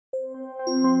Hi,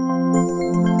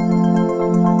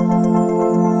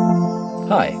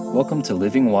 welcome to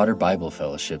Living Water Bible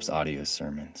Fellowship's audio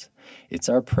sermons. It's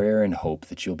our prayer and hope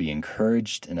that you'll be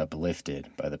encouraged and uplifted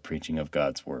by the preaching of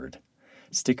God's Word.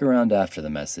 Stick around after the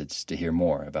message to hear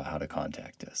more about how to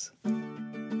contact us.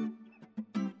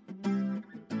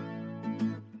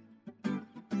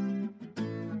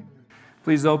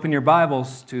 Please open your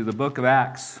Bibles to the book of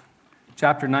Acts,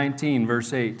 chapter 19,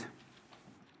 verse 8.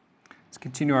 Let's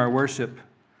continue our worship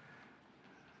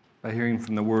by hearing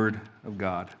from the Word of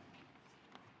God.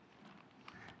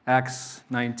 Acts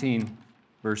 19,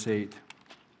 verse 8.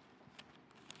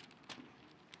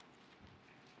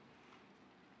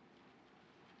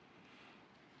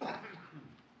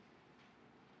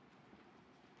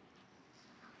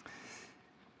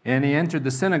 And he entered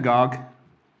the synagogue,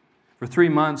 for 3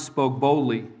 months spoke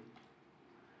boldly,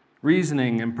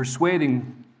 reasoning and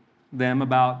persuading them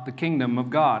about the kingdom of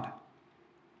God.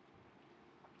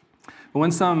 But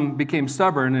when some became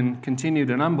stubborn and continued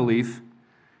in unbelief,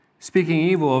 speaking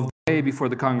evil of the way before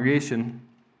the congregation,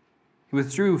 he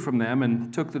withdrew from them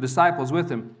and took the disciples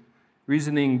with him,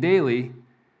 reasoning daily in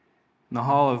the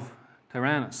hall of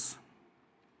Tyrannus.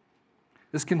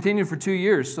 This continued for 2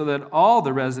 years, so that all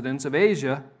the residents of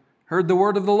Asia heard the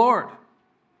word of the Lord,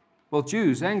 both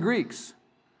Jews and Greeks.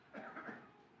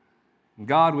 And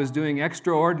God was doing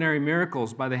extraordinary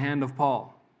miracles by the hand of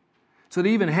Paul, so that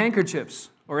even handkerchiefs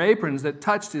or aprons that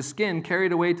touched his skin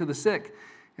carried away to the sick,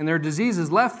 and their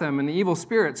diseases left them, and the evil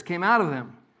spirits came out of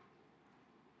them.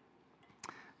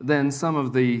 Then some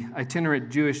of the itinerant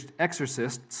Jewish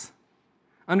exorcists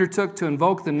undertook to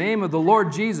invoke the name of the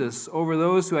Lord Jesus over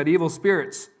those who had evil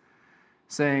spirits,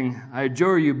 saying, I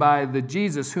adjure you by the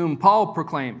Jesus whom Paul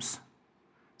proclaims.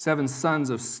 7 sons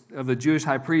of the Jewish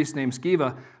high priest named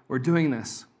Sceva were doing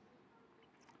this.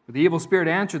 But the evil spirit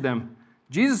answered them,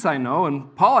 Jesus I know,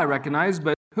 and Paul I recognize,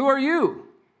 but who are you?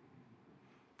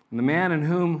 And the man in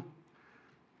whom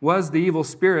was the evil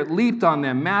spirit leaped on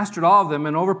them, mastered all of them,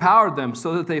 and overpowered them,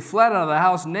 so that they fled out of the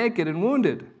house naked and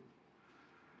wounded.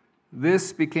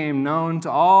 This became known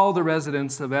to all the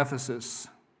residents of Ephesus,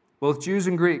 both Jews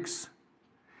and Greeks,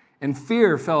 and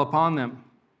fear fell upon them.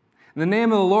 And the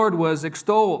name of the Lord was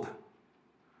extolled.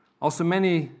 Also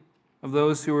many of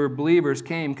those who were believers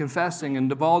came, confessing and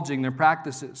divulging their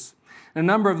practices. And a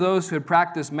number of those who had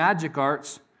practiced magic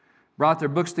arts brought their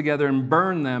books together and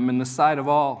burned them in the sight of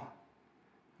all.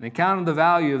 And they counted the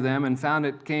value of them and found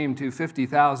it came to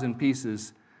 50,000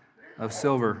 pieces of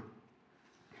silver.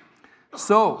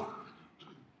 So,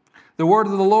 the word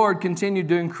of the Lord continued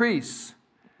to increase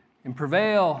and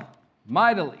prevail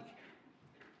mightily.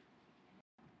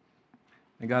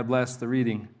 May God bless the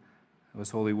reading of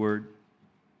His holy word.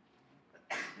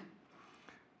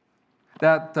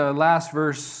 That last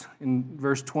verse, in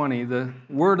verse 20, the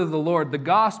word of the Lord, the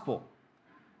gospel,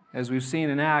 as we've seen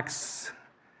in Acts,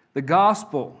 the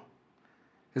gospel,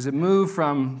 as it moved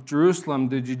from Jerusalem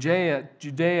to Judea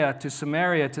to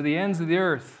Samaria to the ends of the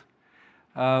earth,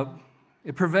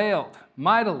 it prevailed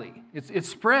mightily. It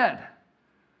spread.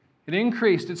 It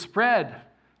increased. It spread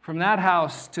from that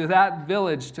house to that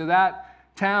village, to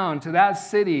that town, to that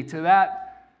city, to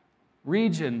that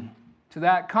region, to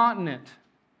that continent.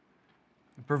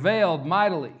 It prevailed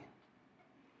mightily.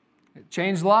 It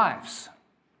changed lives.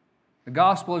 The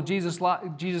gospel of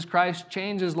Jesus Christ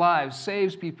changes lives,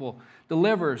 saves people,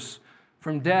 delivers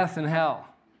from death and hell.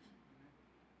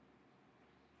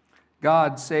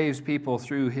 God saves people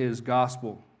through His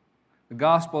gospel. The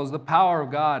gospel is the power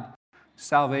of God,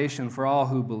 salvation for all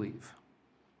who believe.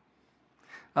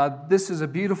 This is a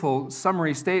beautiful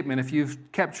summary statement. If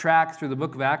you've kept track through the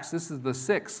book of Acts, this is the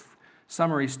 6th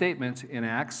summary statement in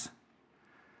Acts.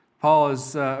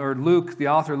 Luke, the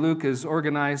author Luke, has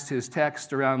organized his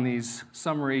text around these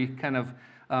summary kind of,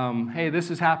 hey, this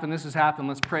has happened,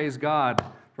 let's praise God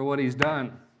for what He's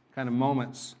done kind of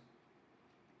moments.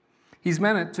 He's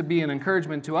meant it to be an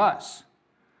encouragement to us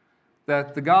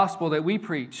that the gospel that we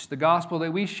preach, the gospel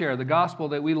that we share, the gospel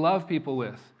that we love people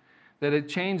with, that it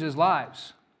changes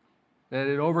lives, that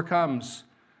it overcomes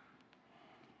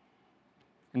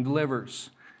and delivers,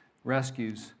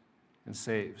 rescues, and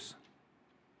saves.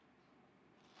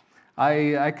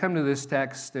 I come to this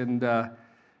text and,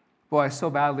 I so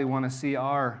badly want to see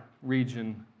our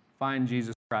region find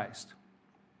Jesus Christ.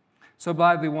 So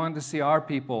badly want to see our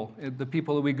people, the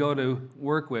people that we go to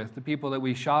work with, the people that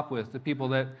we shop with, the people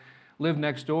that live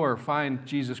next door, find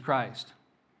Jesus Christ,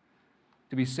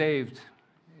 to be saved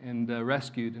and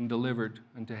rescued and delivered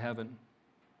unto heaven.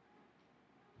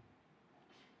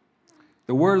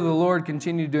 The word of the Lord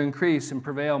continued to increase and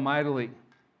prevail mightily.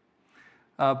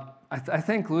 I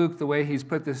think Luke, the way he's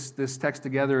put this text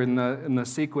together in the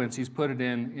sequence he's put it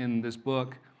in this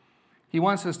book, he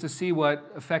wants us to see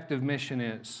what effective mission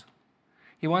is.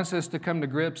 He wants us to come to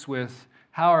grips with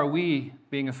how are we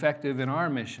being effective in our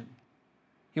mission.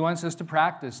 He wants us to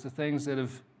practice the things that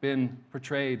have been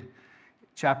portrayed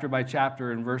chapter by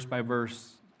chapter and verse by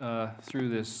verse through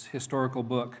this historical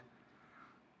book.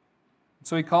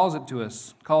 So he calls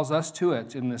us to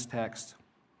it in this text.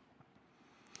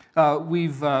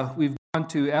 We've gone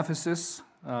to Ephesus,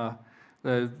 a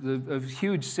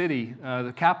huge city,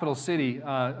 the capital city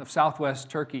of southwest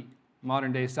Turkey,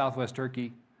 modern-day southwest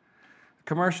Turkey. A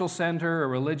commercial center, a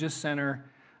religious center,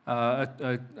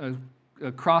 a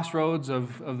crossroads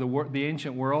of the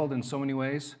ancient world in so many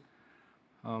ways.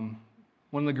 One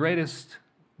of the greatest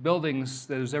buildings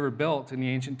that was ever built in the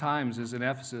ancient times is in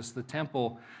Ephesus, the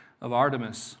Temple of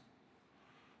Artemis.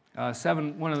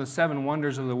 One of the 7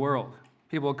 wonders of the world.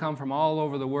 People come from all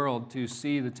over the world to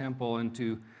see the temple and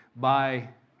to buy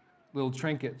little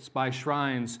trinkets, buy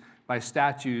shrines, buy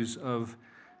statues of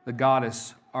the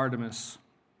goddess Artemis.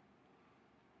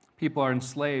 People are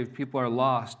enslaved, people are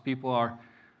lost, people are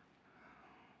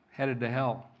headed to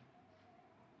hell.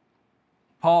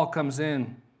 Paul comes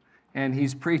in and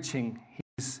he's preaching.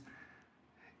 He's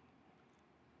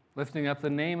lifting up the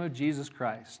name of Jesus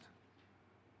Christ,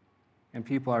 and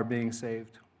people are being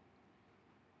saved.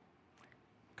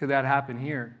 Could that happen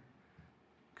here?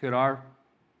 Could our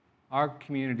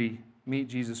community meet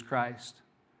Jesus Christ?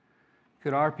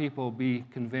 Could our people be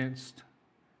convinced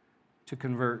to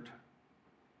convert,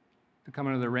 to come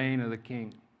under the reign of the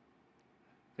King?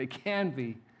 They can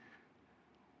be.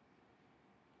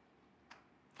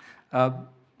 How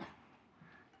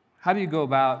do you go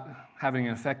about having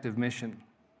an effective mission?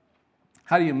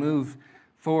 How do you move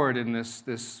forward in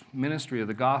this ministry of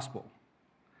the gospel?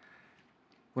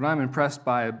 What I'm impressed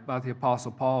by about the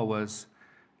Apostle Paul was,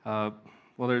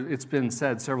 it's been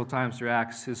said several times through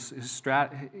Acts,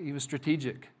 he was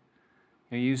strategic.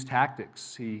 He used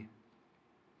tactics. He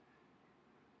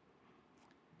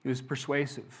was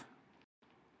persuasive.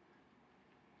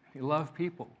 He loved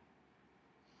people.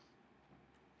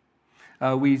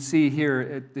 We see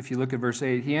here, if you look at verse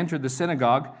 8, he entered the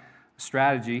synagogue,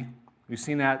 strategy. We've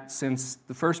seen that since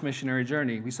the first missionary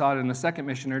journey. We saw it in the second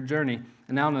missionary journey.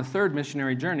 And now in the third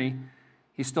missionary journey,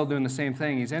 he's still doing the same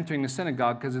thing. He's entering the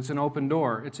synagogue because it's an open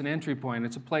door. It's an entry point.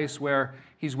 It's a place where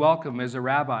he's welcome as a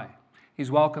rabbi.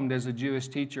 He's welcomed as a Jewish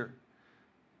teacher.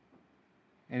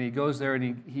 And he goes there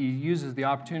and he uses the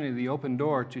opportunity, the open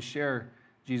door, to share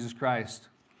Jesus Christ.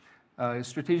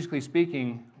 Strategically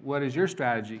speaking, what is your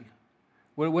strategy?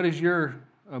 What is your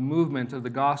movement of the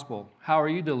gospel? How are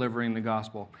you delivering the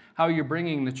gospel? How are you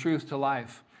bringing the truth to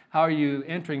life? How are you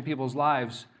entering people's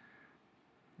lives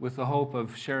with the hope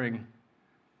of sharing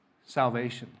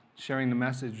salvation, sharing the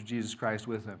message of Jesus Christ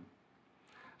with them?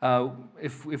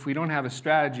 If we don't have a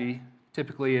strategy,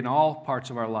 typically in all parts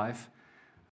of our life,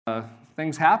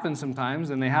 things happen sometimes,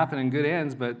 and they happen in good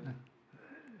ends, but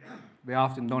they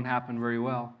often don't happen very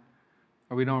well,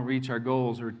 or we don't reach our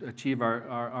goals or achieve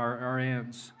our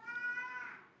ends.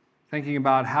 Thinking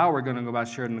about how we're going to go about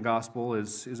sharing the gospel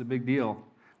is a big deal.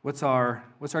 What's our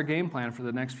game plan for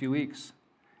the next few weeks?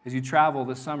 As you travel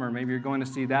this summer, maybe you're going to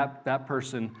see that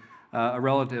person, a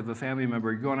relative, a family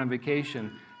member, you're going on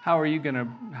vacation. How are you going to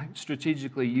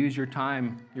strategically use your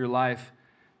time, your life,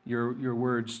 your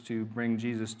words to bring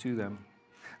Jesus to them?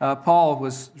 Paul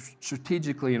was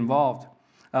strategically involved.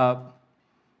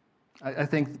 I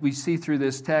think we see through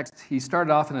this text, he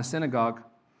started off in a synagogue,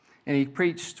 and he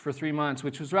preached for 3 months,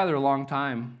 which was rather a long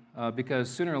time, because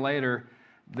sooner or later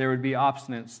there would be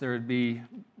obstinance, there would be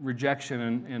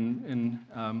rejection, and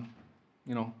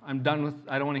I'm done with,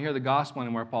 I don't want to hear the gospel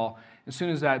anymore, Paul. As soon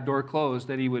as that door closed,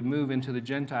 that he would move into the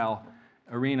Gentile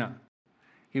arena.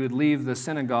 He would leave the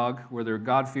synagogue where there were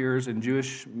God-fearers and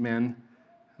Jewish men,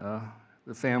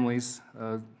 the families.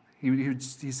 He'd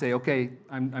say, okay,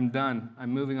 I'm done.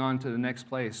 I'm moving on to the next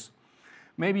place.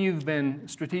 Maybe you've been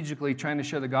strategically trying to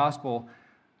share the gospel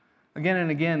again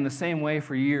and again the same way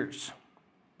for years.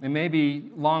 And maybe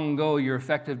long ago your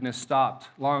effectiveness stopped.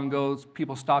 Long ago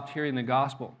people stopped hearing the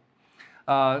gospel.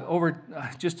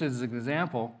 Just as an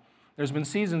example, there's been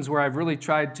seasons where I've really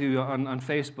tried to, on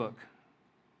Facebook,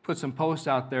 put some posts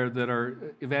out there that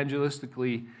are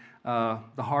evangelistically,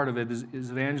 the heart of it is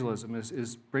evangelism,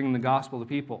 is bringing the gospel to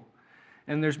people.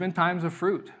 And there's been times of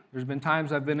fruit. There's been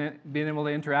times I've been able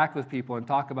to interact with people and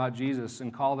talk about Jesus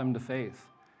and call them to faith.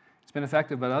 It's been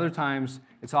effective, but other times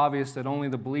it's obvious that only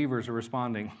the believers are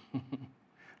responding,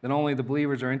 that only the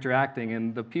believers are interacting,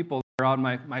 and the people that are on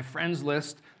my friends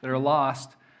list that are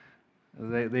lost,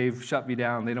 They've shut me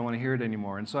down. They don't want to hear it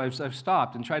anymore. And so I've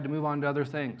stopped and tried to move on to other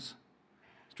things.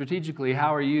 Strategically,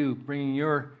 how are you bringing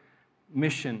your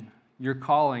mission, your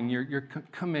calling, your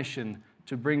commission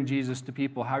to bring Jesus to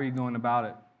people? How are you going about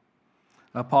it?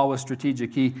 Paul was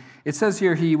strategic. It says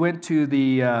here he went to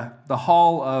the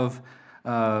hall of,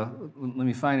 let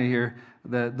me find it here.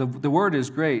 The word is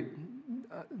great,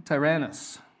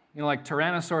 Tyrannus. You know, like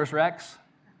Tyrannosaurus Rex?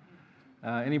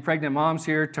 Any pregnant moms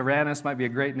here? Tyrannus might be a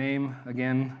great name,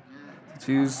 again, to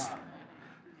choose.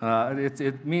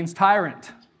 It means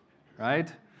tyrant, right?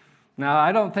 Now,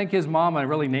 I don't think his mama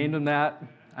really named him that.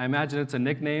 I imagine it's a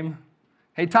nickname.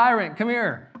 Hey, tyrant, come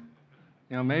here.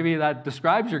 You know, maybe that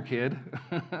describes your kid.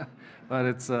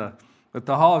 But the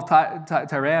Hall of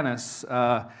Tyrannus,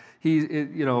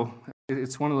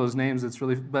 it's one of those names that's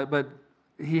really, but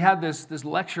he had this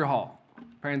lecture hall,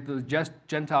 apparently the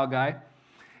Gentile guy,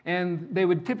 and they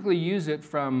would typically use it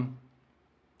from,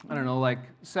 I don't know, like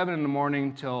 7 in the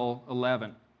morning till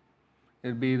 11.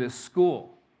 It'd be this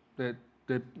school that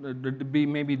there'd be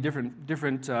maybe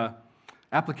different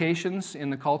applications in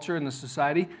the culture, in the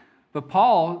society, but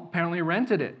Paul apparently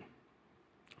rented it.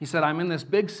 He said, I'm in this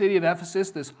big city of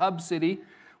Ephesus, this hub city,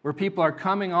 where people are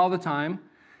coming all the time,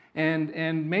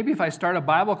 and maybe if I start a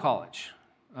Bible college,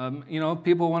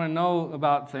 people want to know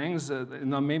about things,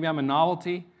 maybe I'm a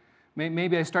novelty,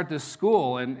 maybe I start this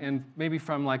school, and maybe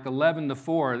from like 11 to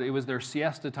 4, it was their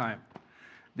siesta time.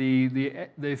 The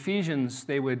Ephesians,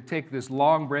 they would take this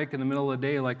long break in the middle of the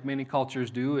day like many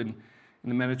cultures do in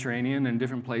the Mediterranean and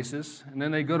different places. And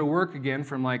then they'd go to work again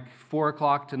from like 4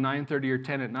 o'clock to 9:30 or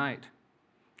 10 at night.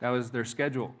 That was their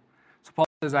schedule. So Paul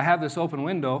says, I have this open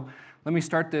window. Let me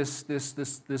start this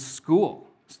school,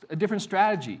 a different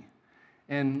strategy.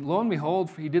 And lo and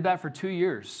behold, he did that for 2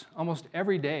 years, almost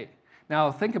every day.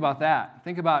 Now think about that.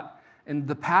 Think about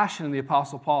the passion of the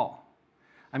Apostle Paul.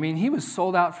 I mean, he was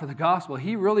sold out for the gospel.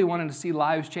 He really wanted to see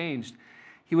lives changed.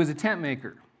 He was a tent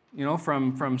maker,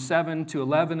 from 7 to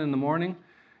 11 in the morning.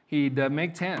 He'd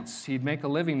make tents. He'd make a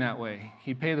living that way.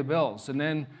 He'd pay the bills. And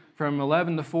then from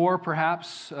 11 to 4,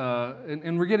 perhaps,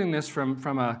 and we're getting this from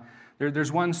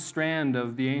there's one strand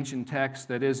of the ancient text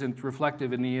that isn't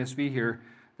reflective in the ESV here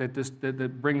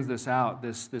that brings this out,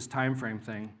 this time frame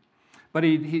thing. But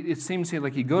it seems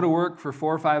like he'd go to work for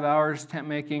 4 or 5 hours, tent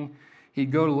making. He'd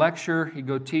go to lecture, he'd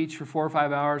go teach for 4 or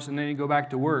 5 hours, and then he'd go back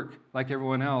to work like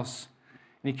everyone else.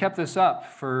 And he kept this up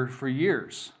for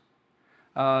years.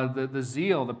 The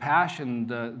zeal, the passion,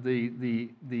 the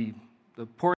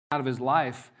pouring out of his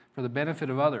life for the benefit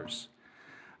of others.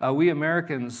 We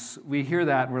Americans, we hear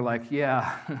that and we're like,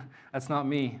 yeah, that's not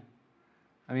me.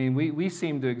 I mean, we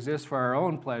seem to exist for our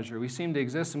own pleasure. We seem to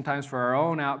exist sometimes for our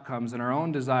own outcomes and our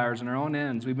own desires and our own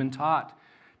ends. We've been taught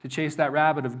to chase that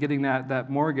rabbit of getting that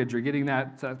mortgage or getting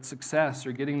that success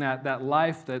or getting that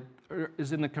life that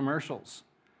is in the commercials.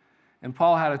 And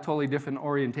Paul had a totally different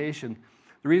orientation.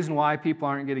 The reason why people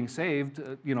aren't getting saved,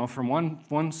 from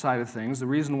one side of things, the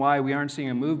reason why we aren't seeing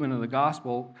a movement of the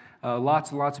gospel,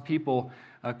 lots and lots of people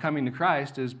coming to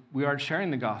Christ, is we aren't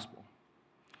sharing the gospel.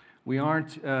 We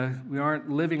aren't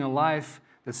living a life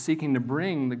that's seeking to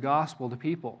bring the gospel to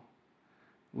people.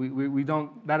 We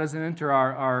don't. That doesn't enter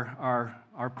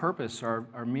our purpose,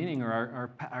 our meaning,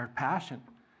 or our passion,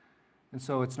 and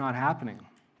so it's not happening.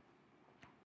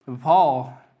 But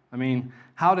Paul,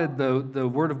 how did the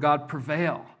Word of God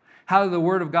prevail? How did the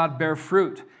Word of God bear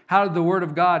fruit? How did the Word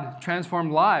of God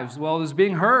transform lives? Well, it was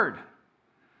being heard.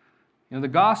 The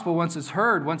gospel, once it's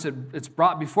heard, once it's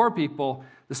brought before people,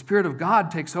 the Spirit of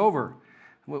God takes over.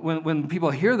 When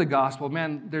people hear the gospel,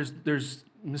 man, there's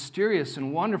mysterious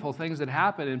and wonderful things that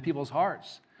happen in people's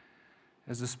hearts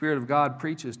as the Spirit of God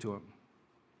preaches to them.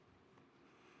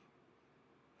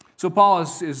 So Paul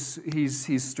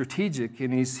he's strategic,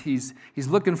 and he's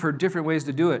looking for different ways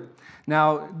to do it.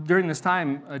 Now, during this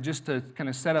time, just to kind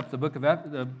of set up the book of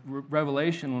the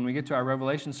Revelation, when we get to our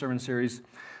Revelation sermon series,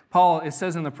 it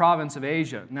says in the province of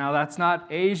Asia. Now, that's not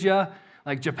Asia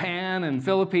like Japan and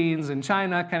Philippines and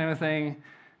China kind of a thing.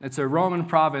 It's a Roman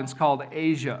province called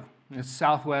Asia. It's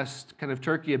southwest kind of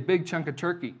Turkey, a big chunk of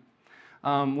Turkey.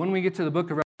 When we get to the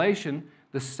book of Revelation,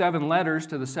 the 7 letters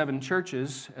to the 7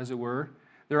 churches, as it were,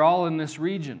 they're all in this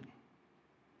region.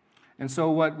 And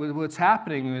so what's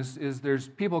happening is there's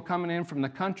people coming in from the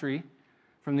country,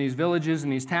 from these villages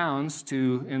and these towns,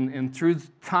 and through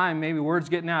time, maybe word's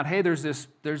getting out, hey, there's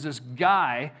this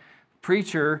guy,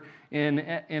 preacher in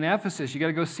Ephesus. You got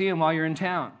to go see him while you're in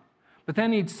town. But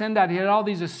then he had all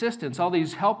these assistants, all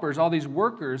these helpers, all these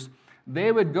workers.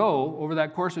 They would go, over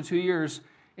that course of 2 years,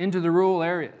 into the rural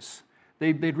areas.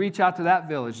 they'd reach out to that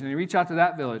village, and they'd reach out to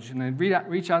that village, and they'd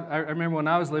reach out. I remember when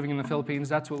I was living in the Philippines,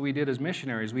 that's what we did as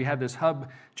missionaries. We had this hub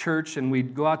church, and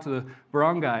we'd go out to the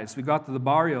barangays, we'd go out to the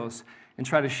barrios, and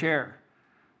try to share.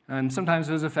 And sometimes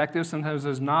it was effective, sometimes it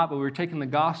was not, but we were taking the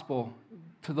gospel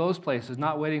to those places,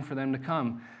 not waiting for them to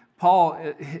come. Paul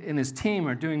and his team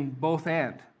are doing both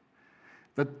and.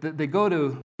 But they go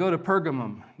to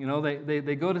Pergamum. You know,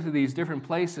 they go to these different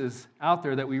places out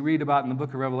there that we read about in the book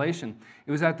of Revelation.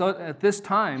 It was at this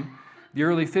time, the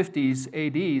early 50s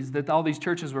ADs, that all these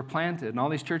churches were planted and all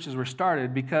these churches were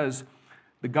started because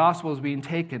the gospel was being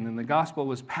taken and the gospel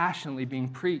was passionately being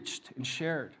preached and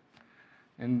shared.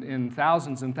 And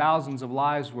thousands of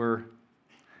lives were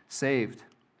saved.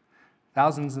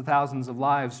 Thousands and thousands of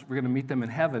lives, we're going to meet them in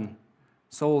heaven,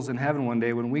 souls in heaven one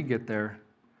day when we get there,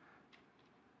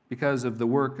 because of the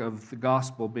work of the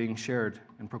gospel being shared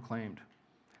and proclaimed.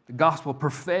 The gospel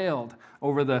prevailed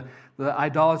over the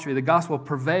idolatry. The gospel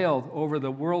prevailed over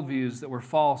the worldviews that were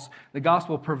false. The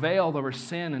gospel prevailed over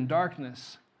sin and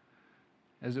darkness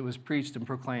as it was preached and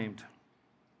proclaimed.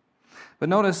 But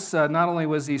notice, not only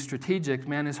was he strategic,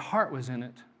 man, his heart was in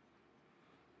it.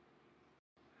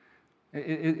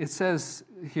 It says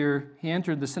here, he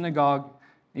entered the synagogue, and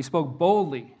he spoke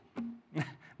boldly.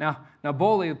 Now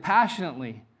boldly,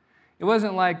 passionately. It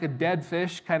wasn't like a dead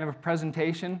fish kind of a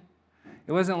presentation.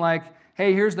 It wasn't like,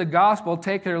 hey, here's the gospel,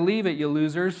 take it or leave it, you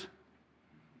losers.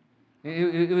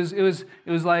 It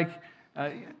was like,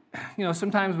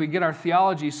 sometimes we get our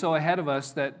theology so ahead of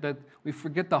us that we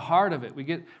forget the heart of it.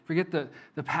 We forget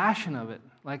the passion of it.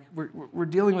 Like we're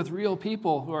dealing with real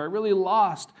people who are really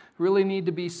lost, who really need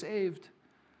to be saved.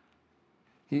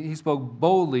 He spoke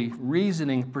boldly,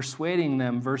 reasoning, persuading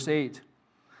them, verse 8,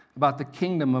 about the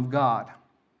kingdom of God.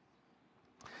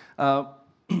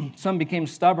 Some became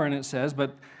stubborn, it says,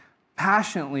 but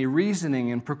passionately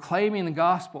reasoning and proclaiming the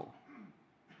gospel.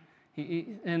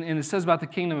 And it says about the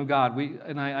kingdom of God.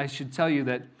 I should tell you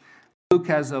that Luke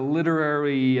has a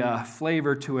literary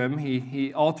flavor to him.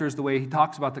 He alters the way he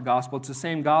talks about the gospel. It's the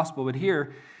same gospel, but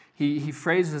here he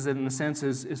phrases it in the sense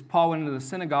as Paul went into the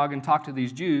synagogue and talked to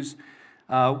these Jews,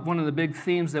 one of the big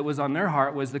themes that was on their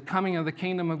heart was the coming of the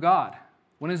kingdom of God.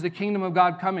 When is the kingdom of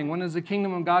God coming? When is the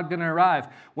kingdom of God going to arrive?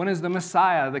 When is the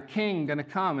Messiah, the King, going to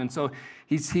come? And so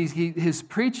his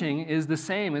preaching is the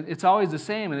same. It's always the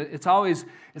same. It's always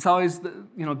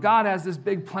God has this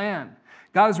big plan.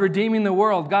 God is redeeming the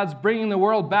world. God's bringing the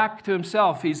world back to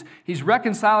himself. He's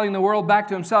reconciling the world back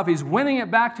to himself. He's winning it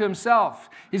back to himself.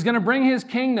 He's going to bring his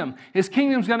kingdom. His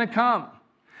kingdom's going to come.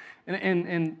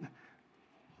 And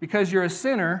because you're a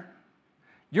sinner,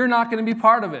 you're not going to be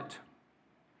part of it.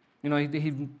 You know,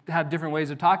 he had different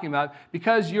ways of talking about it.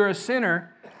 Because you're a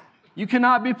sinner, you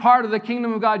cannot be part of the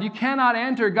kingdom of God. You cannot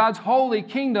enter God's holy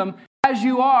kingdom as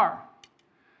you are.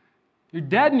 You're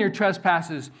dead in your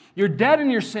trespasses. You're dead in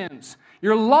your sins.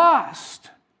 You're lost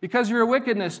because of your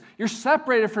wickedness. You're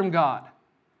separated from God.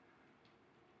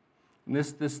 And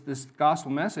this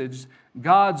gospel message,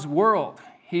 God's world,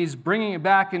 he's bringing it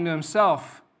back into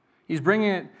himself.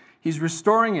 He's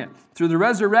restoring it. Through the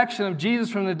resurrection of Jesus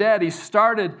from the dead, he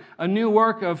started a new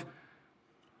work of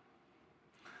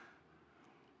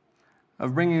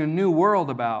bringing a new world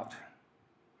about.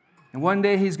 And one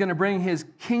day he's going to bring his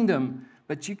kingdom,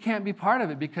 but you can't be part of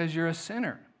it because you're a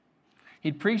sinner.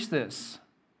 He'd preached this.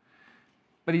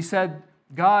 But he said,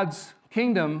 God's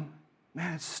kingdom,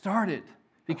 man, it started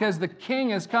because the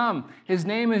King has come. His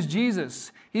name is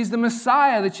Jesus. He's the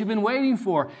Messiah that you've been waiting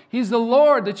for. He's the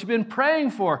Lord that you've been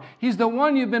praying for. He's the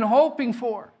one you've been hoping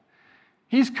for.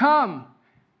 He's come.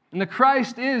 And the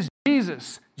Christ is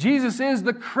Jesus. Jesus is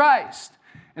the Christ.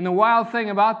 And the wild thing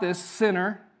about this,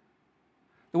 sinner,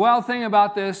 the wild thing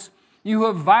about this, you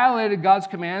have violated God's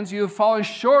commands. You have fallen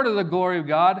short of the glory of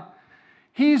God.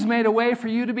 He's made a way for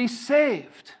you to be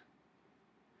saved.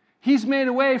 He's made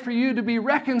a way for you to be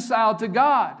reconciled to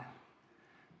God.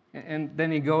 And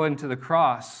then you go into the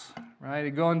cross, right?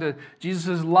 You go into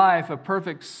Jesus' life, a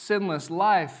perfect, sinless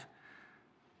life.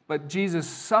 But Jesus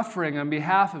suffering on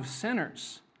behalf of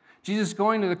sinners. Jesus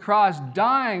going to the cross,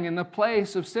 dying in the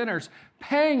place of sinners,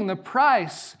 paying the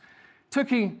price,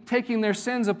 taking their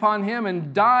sins upon him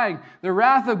and dying. The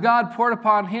wrath of God poured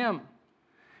upon him.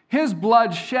 His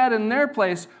blood shed in their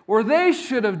place where they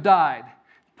should have died.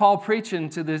 Paul preaching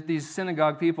to these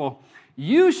synagogue people,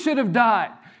 you should have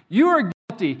died. You are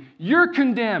guilty. You're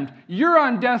condemned. You're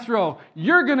on death row.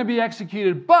 You're going to be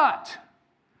executed. But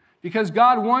because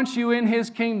God wants you in his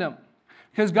kingdom,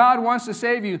 because God wants to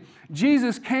save you,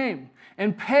 Jesus came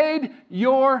and paid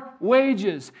your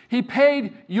wages. He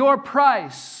paid your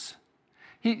price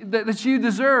that you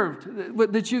deserved,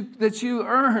 that you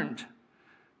earned.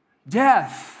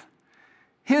 death.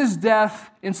 His death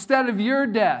instead of your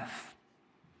death.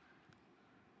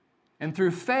 And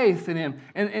through faith in Him.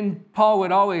 And Paul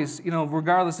would always,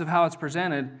 regardless of how it's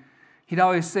presented, he'd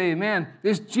always say, man,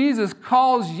 this Jesus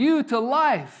calls you to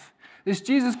life. This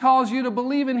Jesus calls you to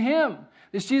believe in Him.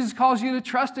 This Jesus calls you to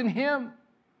trust in Him.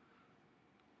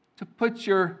 To put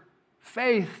your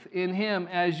faith in Him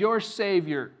as your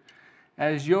Savior,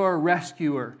 as your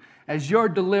rescuer, as your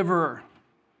deliverer.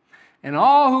 And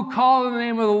all who call on the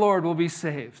name of the Lord will be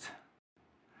saved.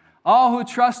 All who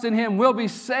trust in Him will be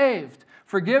saved,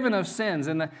 forgiven of sins.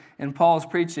 And Paul's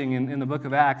preaching in the book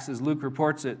of Acts, as Luke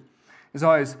reports it, is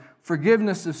always,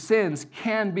 forgiveness of sins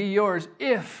can be yours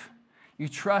if you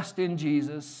trust in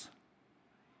Jesus.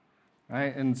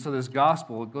 Right? And so this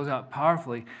gospel, it goes out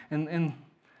powerfully. And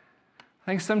I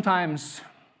think sometimes,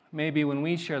 maybe when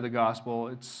we share the gospel,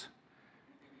 it's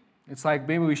like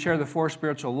maybe we share the 4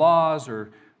 spiritual laws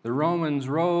or the Romans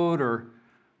road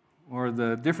or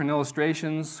the different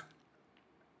illustrations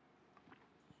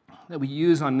that we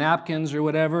use on napkins or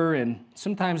whatever, and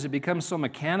sometimes it becomes so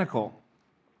mechanical.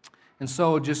 And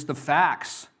so just the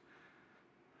facts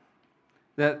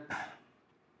that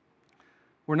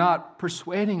we're not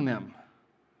persuading them.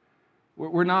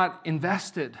 We're not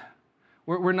invested.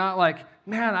 We're not like,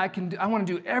 man, I want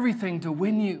to do everything to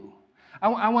win you.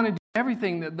 I want to do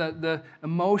everything, the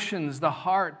emotions, the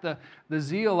heart, the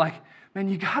zeal, like, man,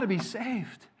 you got to be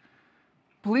saved.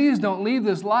 Please don't leave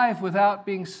this life without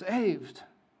being saved.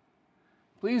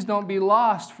 Please don't be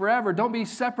lost forever. Don't be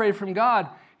separated from God.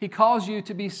 He calls you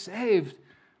to be saved.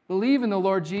 Believe in the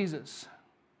Lord Jesus.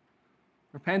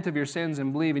 Repent of your sins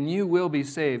and believe, and you will be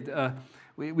saved.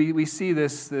 We see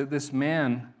this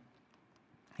man.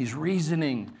 He's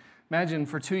reasoning. Imagine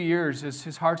for 2 years,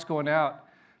 his heart's going out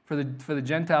for the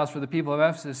Gentiles, for the people of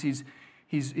Ephesus. He's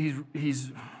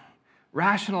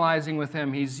rationalizing with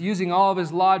them. He's using all of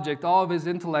his logic, all of his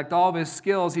intellect, all of his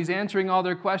skills. He's answering all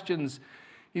their questions.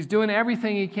 He's doing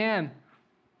everything he can,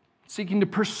 seeking to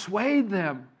persuade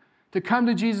them to come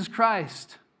to Jesus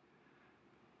Christ.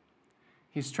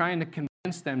 He's trying to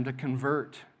convince them to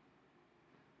convert.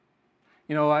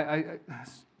 The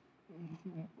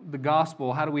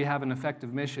gospel, how do we have an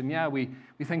effective mission? Yeah, we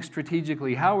think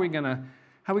strategically. How are we going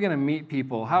to meet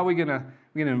people? How are we going to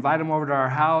invite them over to our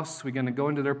house? Are we going to go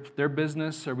into their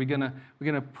business? Are we going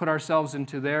to put ourselves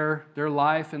into their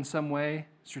life in some way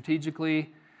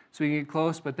strategically so we can get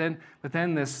close? But then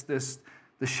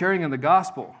the sharing of the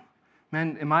gospel.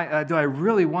 Man, do I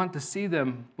really want to see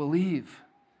them believe?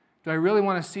 Do I really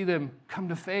want to see them come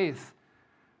to faith?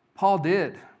 Paul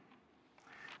did.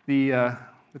 The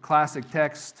classic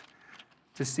text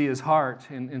to see his heart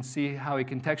and see how he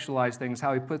contextualized things,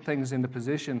 how he put things into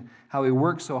position, how he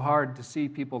worked so hard to see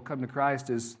people come to Christ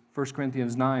is 1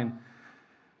 Corinthians 9,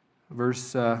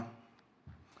 verse 18.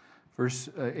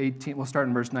 We'll start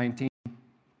in verse 19.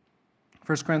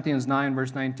 1 Corinthians 9,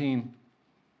 verse 19.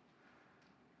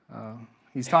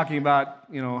 He's talking about,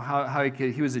 how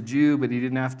he was a Jew, but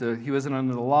he wasn't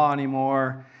under the law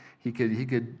anymore. He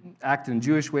could act in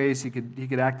Jewish ways. He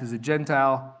could act as a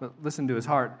Gentile. But listen to his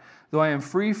heart. Though I am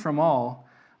free from all,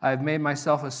 I have made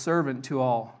myself a servant to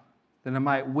all, that I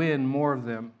might win more of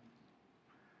them.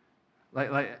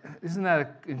 Like isn't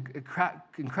that an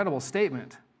incredible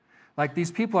statement? Like,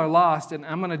 these people are lost, and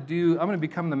I'm going to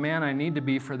become the man I need to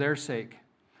be for their sake.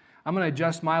 I'm going to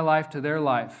adjust my life to their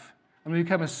life. I'm going to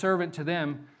become a servant to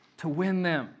them to win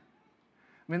them.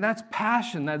 I mean, that's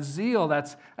passion, that's zeal,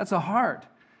 that's a heart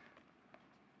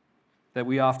that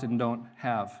we often don't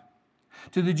have.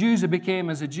 To the Jews, it became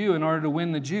as a Jew in order to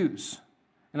win the Jews.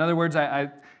 In other words,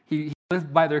 he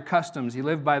lived by their customs. He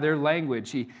lived by their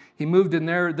language. He moved in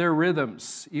their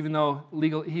rhythms, even though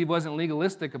he wasn't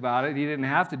legalistic about it. He didn't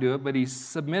have to do it, but he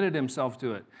submitted himself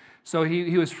to it. So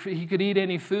he could eat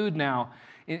any food now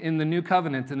in the new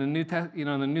covenant, in the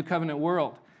new covenant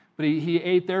world. But he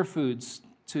ate their foods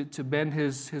to bend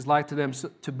his life to them,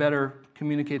 to better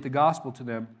communicate the gospel to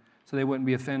them, so they wouldn't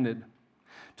be offended.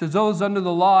 To those under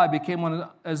the law, I became one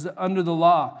as under the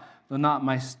law, though not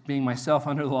being myself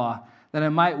under the law, that I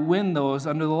might win those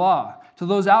under the law. To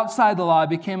those outside the law, I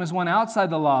became as one outside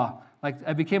the law. Like,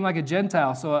 I became like a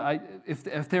Gentile. So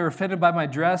if they were offended by my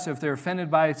dress, or if they're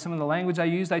offended by some of the language I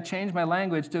used, I changed my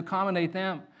language to accommodate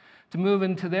them, to move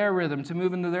into their rhythm, to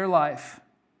move into their life.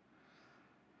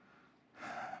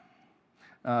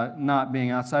 Not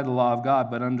being outside the law of God,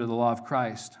 but under the law of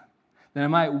Christ. That I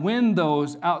might win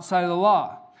those outside of the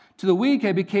law. To the weak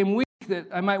I became weak, that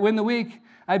I might win the weak.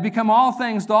 I become all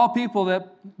things to all people,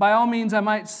 that by all means I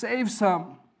might save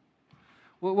some.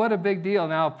 Well, what a big deal.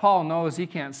 Now, Paul knows he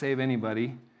can't save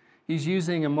anybody. He's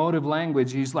using emotive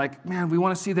language. He's like, man, we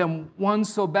want to see them won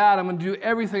so bad. I'm going to do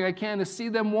everything I can to see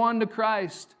them won to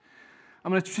Christ.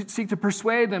 I'm going to seek to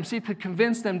persuade them, seek to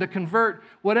convince them, to convert,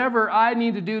 whatever I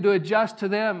need to do to adjust to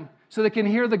them so they can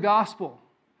hear the gospel.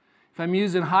 If I'm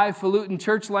using highfalutin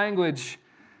church language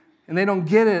and they don't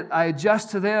get it, I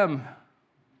adjust to them.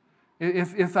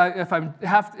 If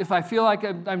I feel like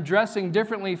I'm dressing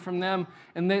differently from them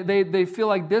and they feel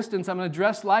like distance, I'm going to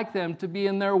dress like them to be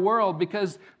in their world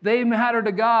because they matter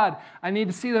to God. I need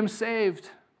to see them saved.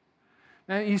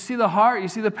 Now, you see the heart, you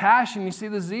see the passion, you see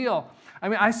the zeal. I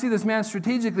mean, I see this man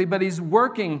strategically, but he's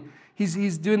working.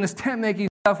 He's doing this tent-making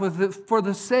stuff for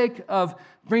the sake of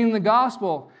bringing the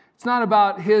gospel. It's not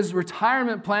about his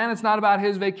retirement plan. It's not about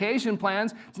his vacation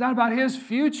plans. It's not about his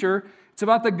future. It's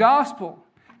about the gospel.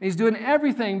 And he's doing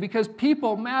everything because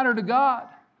people matter to God.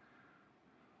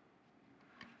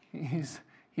 He's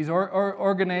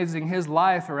organizing his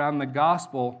life around the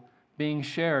gospel being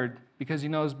shared because he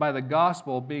knows by the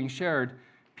gospel being shared,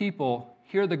 people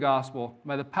hear the gospel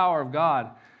by the power of God.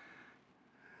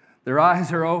 Their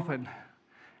eyes are open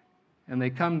and they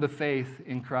come to faith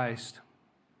in Christ.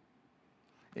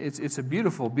 It's a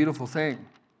beautiful, beautiful thing.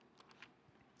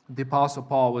 The Apostle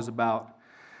Paul was about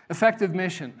effective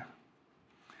mission.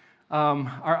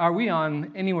 Are we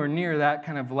on anywhere near that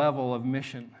kind of level of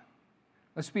mission?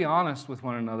 Let's be honest with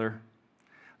one another.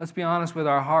 Let's be honest with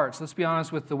our hearts. Let's be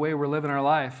honest with the way we're living our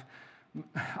life.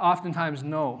 Oftentimes,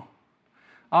 no.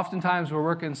 Oftentimes, we're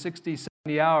working 60,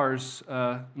 70 hours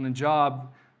in a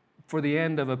job for the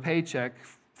end of a paycheck,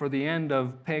 for the end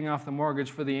of paying off the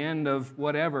mortgage, for the end of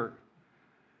whatever.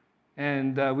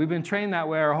 And we've been trained that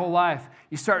way our whole life.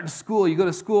 You start in school, you go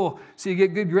to school so you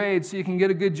get good grades, so you can get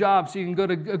a good job, so you can go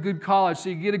to a good college, so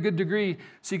you get a good degree,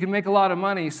 so you can make a lot of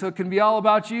money, so it can be all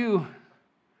about you.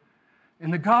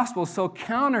 And the gospel is so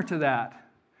counter to that.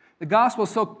 The gospel is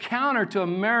so counter to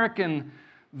American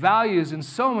values in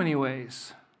so many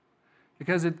ways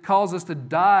because it calls us to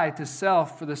die to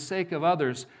self for the sake of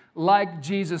others, like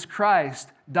Jesus Christ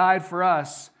died for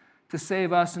us to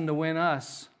save us and to win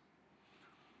us.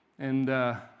 And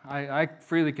I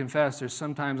freely confess there's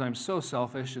sometimes I'm so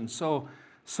selfish and so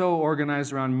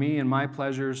organized around me and my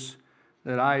pleasures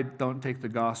that I don't take the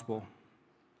gospel.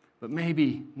 But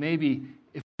maybe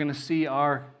if we're going to see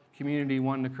our community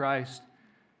won to Christ,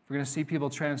 if we're going to see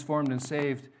people transformed and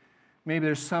saved, maybe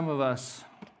there's some of us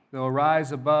that will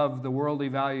rise above the worldly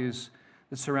values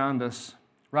that surround us,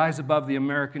 rise above the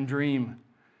American dream,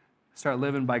 start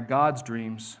living by God's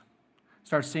dreams.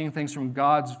 Start seeing things from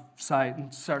God's sight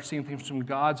and start seeing things from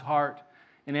God's heart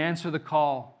and answer the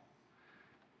call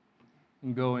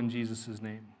and go in Jesus'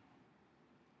 name.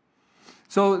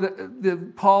 So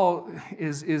Paul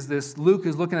is this, Luke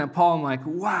is looking at Paul and like,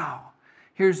 wow,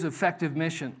 here's effective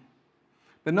mission.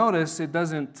 But notice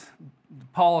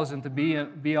Paul isn't the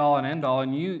be all and end all,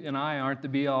 and you and I aren't the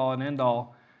be all and end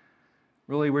all.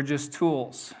 Really, we're just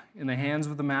tools in the hands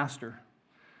of the master.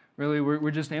 Really,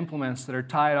 we're just implements that are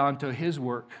tied onto his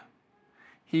work.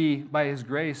 He, by his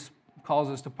grace, calls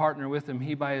us to partner with him.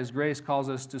 He, by his grace, calls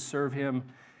us to serve him,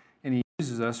 and he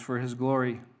uses us for his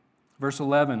glory. Verse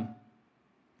 11,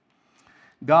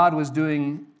 God was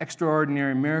doing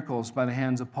extraordinary miracles by the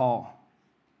hands of Paul,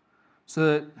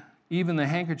 so that even the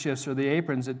handkerchiefs or the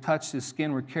aprons that touched his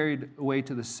skin were carried away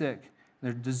to the sick.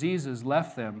 Their diseases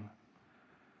left them,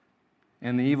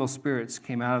 and the evil spirits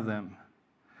came out of them.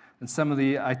 And some of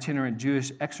the itinerant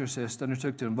Jewish exorcists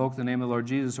undertook to invoke the name of the Lord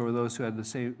Jesus over those who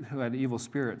had evil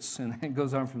spirits. And it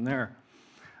goes on from there.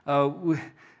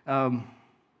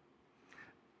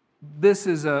 This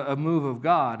is a move of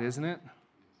God, isn't it?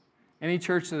 Any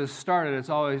church that has started, it's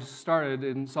always started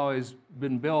and it's always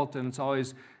been built and it's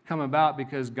always come about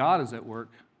because God is at work.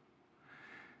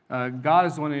 God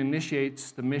is the one who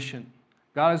initiates the mission.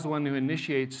 God is the one who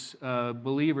initiates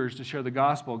believers to share the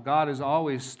gospel. God is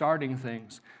always starting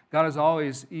things. God is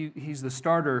always, He's the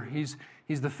starter. He's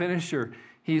the finisher.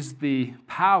 He's the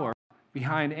power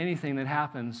behind anything that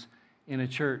happens in a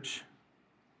church.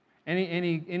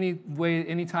 Any way,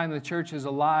 anytime the church is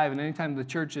alive and anytime the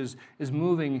church is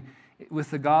moving with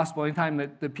the gospel, anytime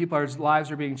that the people's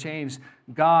lives are being changed,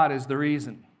 God is the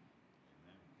reason.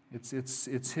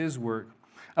 It's His work.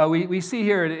 We see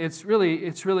here, it's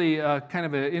really kind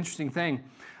of an interesting thing.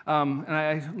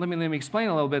 And let me explain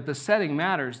a little bit. The setting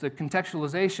matters. The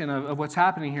contextualization of what's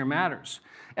happening here matters.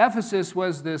 Ephesus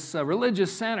was this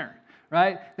religious center,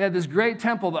 right? They had this great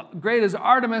temple. The great as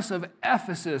Artemis of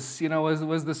Ephesus,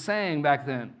 was the saying back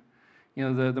then.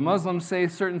 The Muslims say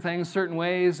certain things certain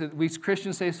ways. We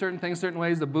Christians say certain things certain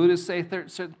ways. The Buddhists say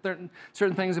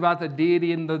certain things about the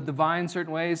deity and the divine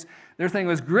certain ways. Their thing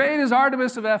was, great as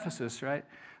Artemis of Ephesus, right?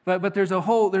 But there's a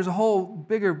whole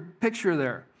bigger picture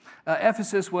there.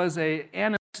 Ephesus was an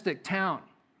animistic town.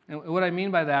 And what I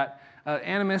mean by that,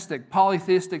 animistic,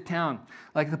 polytheistic town.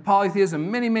 Like the polytheism,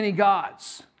 many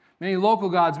gods, many local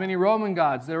gods, many Roman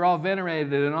gods. They're all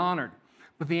venerated and honored.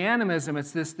 But the animism,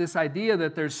 it's this idea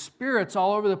that there's spirits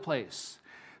all over the place.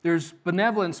 There's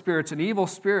benevolent spirits and evil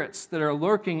spirits that are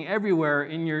lurking everywhere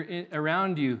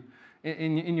around you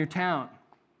in your town.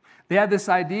 They had this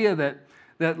idea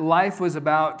that life was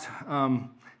about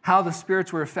how the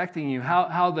spirits were affecting you,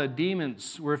 how the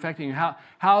demons were affecting you,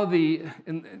 how the,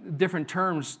 in different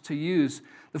terms to use,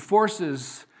 the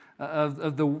forces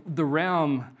of the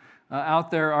realm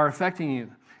out there are affecting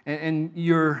you. And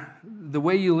the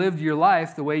way you lived your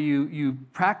life, the way you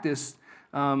practiced,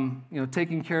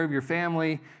 taking care of your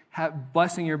family,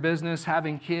 blessing your business,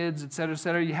 having kids, et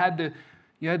cetera, you had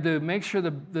to make sure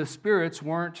the spirits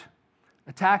weren't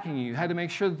attacking you. You had to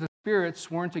make sure that the spirits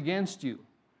weren't against you.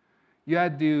 You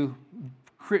had to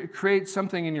create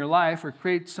something in your life or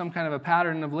create some kind of a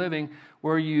pattern of living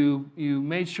where you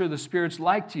made sure the spirits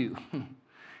liked you.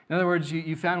 In other words,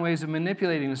 you found ways of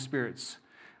manipulating the spirits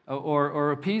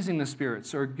or appeasing the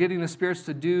spirits or getting the spirits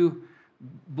to do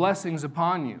blessings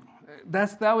upon you.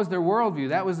 That was their worldview.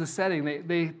 That was the setting.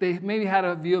 They maybe had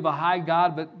a view of a high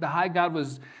God, but the high God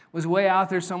was way out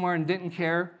there somewhere and didn't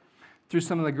care. Through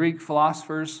some of the Greek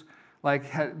philosophers,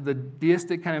 like the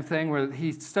deistic kind of thing where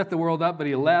he set the world up, but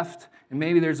he left. And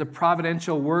maybe there's a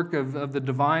providential work of the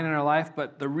divine in our life,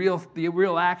 but the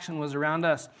real action was around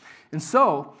us. And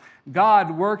so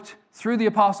God worked through the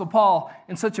Apostle Paul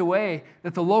in such a way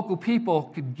that the local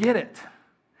people could get it,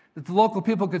 that the local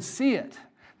people could see it,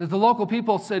 that the local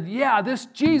people said, yeah, this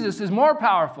Jesus is more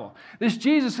powerful. This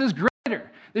Jesus is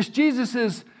greater. This Jesus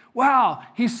is, wow,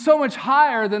 he's so much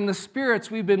higher than the spirits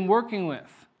we've been working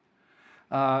with.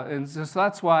 And so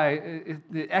that's why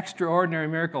the extraordinary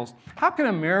miracles. How can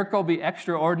a miracle be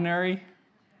extraordinary?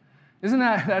 Isn't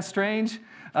that strange?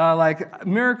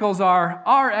 Miracles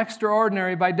are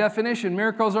extraordinary by definition.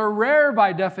 Miracles are rare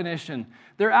by definition.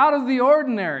 They're out of the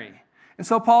ordinary. And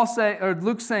so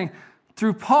Luke's saying,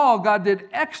 through Paul, God did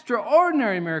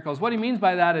extraordinary miracles. What he means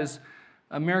by that is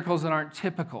miracles that aren't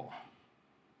typical.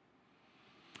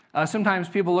 Sometimes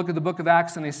people look at the book of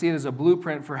Acts and they see it as a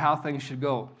blueprint for how things should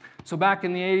go. So back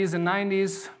in the 80s and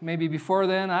 90s, maybe before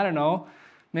then, I don't know,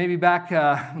 maybe back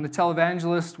when the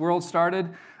televangelist world started,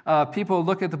 people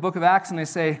look at the book of Acts and they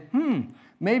say,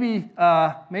 maybe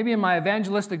in my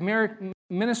evangelistic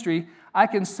ministry, I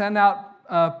can send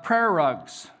out prayer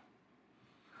rugs.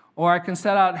 Or I can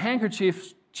send out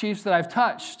handkerchiefs that I've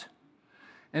touched.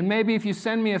 And maybe if you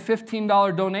send me a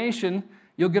 $15 donation,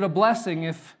 you'll get a blessing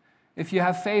if you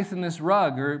have faith in this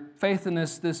rug or faith in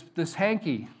this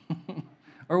hanky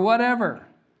or whatever.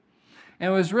 And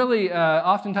it was really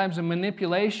oftentimes a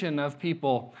manipulation of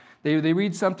people. They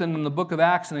read something in the book of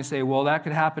Acts and they say, well, that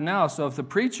could happen now. So if the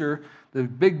preacher, the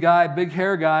big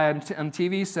hair guy on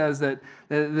TV says that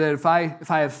if I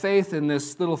have faith in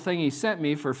this little thing he sent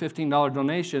me for a $15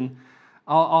 donation,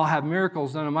 I'll have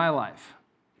miracles done in my life.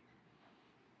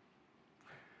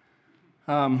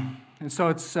 And so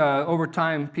it's over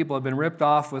time, people have been ripped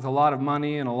off with a lot of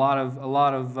money, and a lot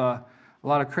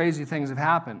of crazy things have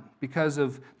happened because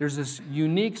there's this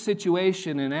unique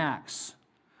situation in Acts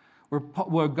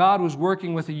where God was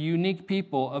working with a unique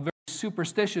people, a very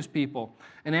superstitious people,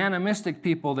 an animistic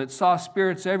people that saw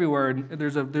spirits everywhere. And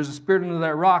there's a spirit under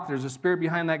that rock. There's a spirit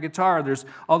behind that guitar. There's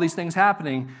all these things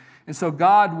happening. And so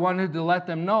God wanted to let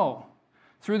them know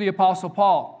through the Apostle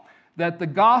Paul that the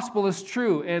gospel is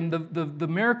true, and the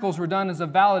miracles were done as a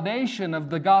validation of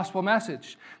the gospel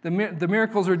message. The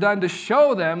miracles were done to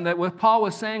show them that what Paul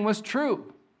was saying was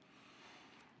true.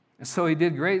 And so he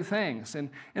did great things.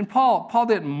 And Paul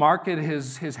didn't market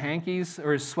his hankies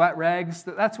or his sweat rags.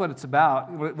 That's what it's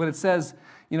about. When it says,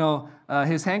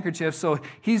 his handkerchief. So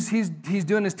he's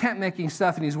doing his tent making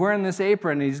stuff, and he's wearing this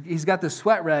apron. And he's got this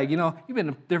sweat rag. You've been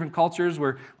in different cultures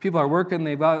where people are working.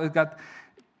 They've got,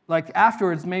 like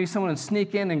afterwards, maybe someone would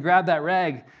sneak in and grab that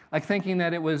rag, like thinking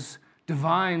that it was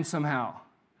divine somehow.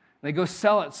 They go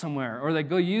sell it somewhere, or they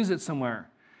go use it somewhere.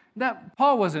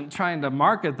 Paul wasn't trying to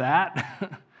market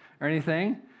that or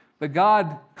anything, but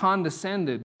God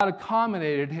condescended. God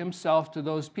accommodated himself to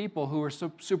those people who were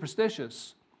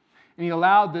superstitious. And he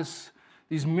allowed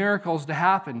these miracles to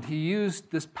happen. He used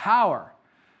this power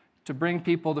to bring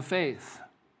people to faith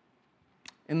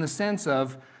in the sense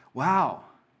of, wow,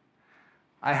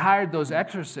 I hired those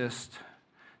exorcists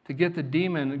to get the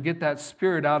demon, get that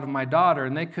spirit out of my daughter,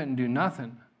 and they couldn't do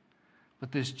nothing.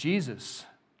 But this Jesus,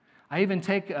 I even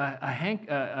take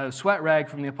a sweat rag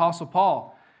from the Apostle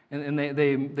Paul, and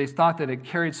they thought that it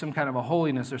carried some kind of a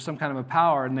holiness or some kind of a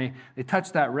power, and they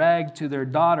touched that rag to their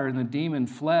daughter, and the demon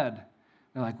fled.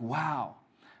 They're like, wow.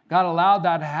 God allowed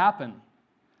that to happen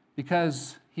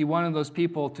because He wanted those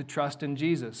people to trust in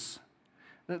Jesus.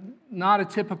 Not a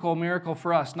typical miracle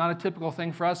for us, not a typical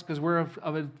thing for us, because we're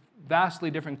of a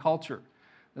vastly different culture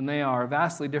than they are, a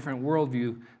vastly different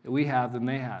worldview that we have than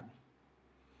they had.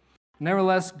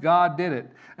 Nevertheless, God did it.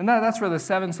 And that's where the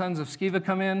 7 sons of Sceva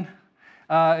come in.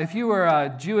 If you were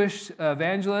a Jewish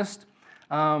evangelist,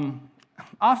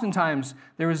 oftentimes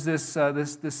there was this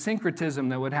syncretism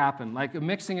that would happen, like a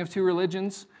mixing of two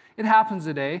religions. It happens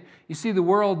today. You see the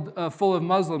world full of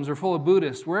Muslims or full of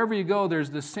Buddhists. Wherever you go, there's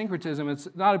this syncretism. It's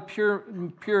not a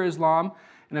pure Islam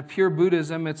and a pure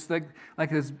Buddhism. It's like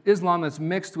this Islam that's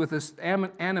mixed with this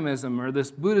animism, or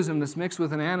this Buddhism that's mixed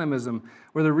with an animism,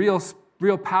 where the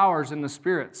real powers in the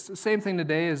spirits. The same thing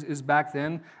today is back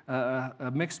then,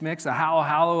 a mix, a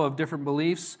hallow of different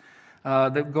beliefs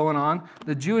that going on.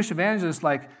 The Jewish evangelists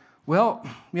like, well,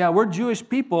 yeah, we're Jewish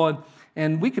people,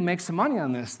 and we can make some money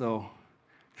on this, though,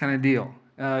 kind of deal.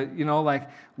 Like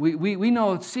we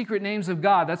know secret names of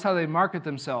God. That's how they market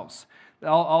themselves.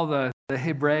 All the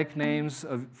Hebraic names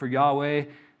for Yahweh,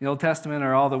 the Old Testament,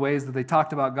 are all the ways that they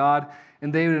talked about God,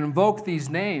 and they would invoke these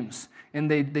names. And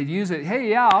they'd use it. Hey,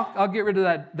 yeah, I'll get rid of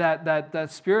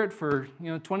that spirit for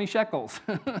 20 shekels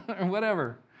or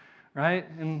whatever, right?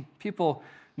 And people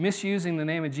misusing the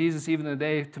name of Jesus even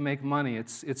today to make money.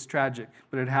 It's tragic,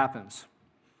 but it happens.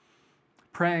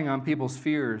 Preying on people's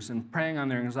fears and preying on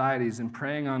their anxieties and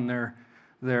preying on their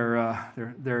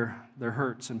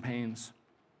hurts and pains.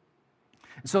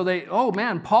 And so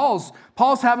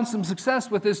Paul's having some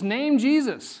success with this name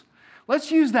Jesus.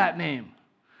 Let's use that name.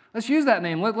 Let's use that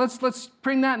name. Let's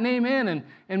bring that name in,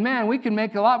 and man, we can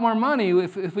make a lot more money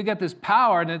if we get this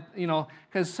power, and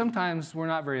because sometimes we're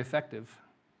not very effective.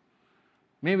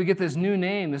 Maybe we get this new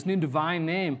name, this new divine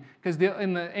name, because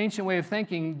in the ancient way of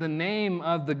thinking, the name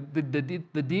of the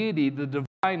deity, the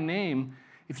divine name,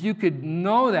 if you could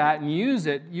know that and use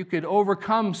it, you could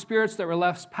overcome spirits that were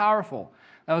less powerful.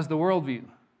 That was the worldview.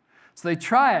 So they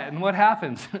try it, and what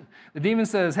happens? The demon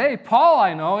says, hey, Paul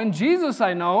I know, and Jesus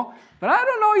I know, but I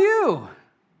don't know you.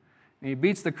 And he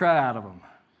beats the crud out of them.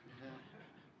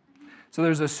 So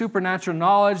there's a supernatural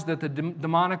knowledge that the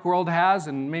demonic world has,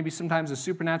 and maybe sometimes a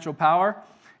supernatural power,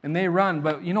 and they run.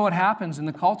 But you know what happens in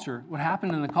the culture? What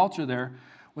happened in the culture there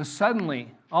was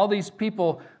suddenly all these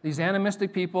people, these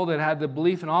animistic people that had the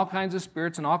belief in all kinds of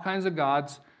spirits and all kinds of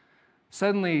gods,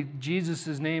 suddenly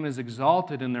Jesus' name is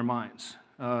exalted in their minds.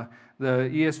 The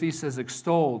ESV says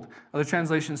extolled. Other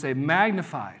translations say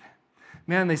magnified.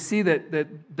 Man, they see that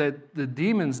the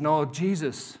demons know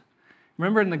Jesus.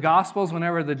 Remember in the Gospels,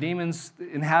 whenever the demons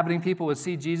inhabiting people would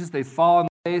see Jesus, they'd fall on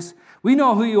the face. We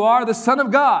know who you are, the Son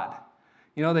of God.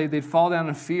 They'd fall down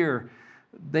in fear.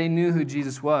 They knew who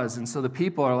Jesus was. And so the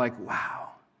people are like, wow,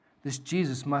 this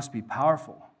Jesus must be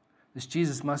powerful. This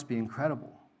Jesus must be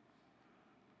incredible.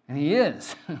 And he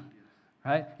is,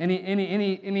 right? And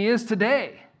he is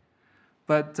today.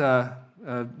 But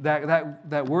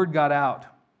that word got out.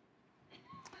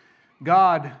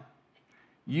 God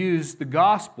used the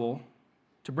gospel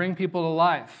to bring people to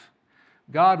life.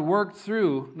 God worked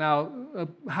through. Now,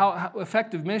 how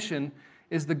effective mission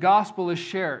is the gospel is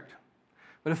shared.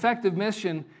 But effective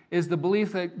mission is the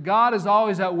belief that God is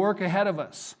always at work ahead of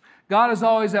us. God is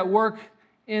always at work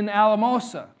in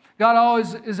Alamosa. God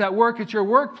always is at work at your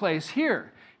workplace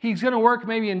here. He's going to work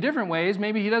maybe in different ways.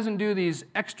 Maybe he doesn't do these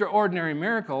extraordinary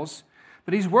miracles,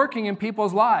 but he's working in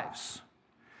people's lives.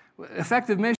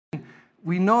 Effective mission,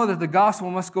 we know that the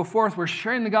gospel must go forth. We're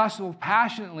sharing the gospel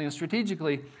passionately and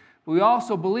strategically, but we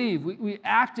also believe, we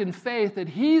act in faith that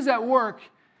he's at work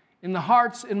in the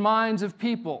hearts and minds of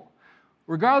people.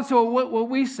 Regardless of what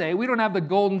we say, we don't have the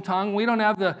golden tongue. We don't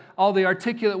have all the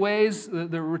articulate ways,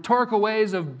 the rhetorical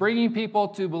ways of bringing people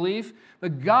to belief.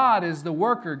 But God is the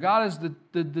worker. God is the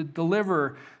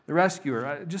deliverer, the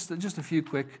rescuer. Just a few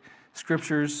quick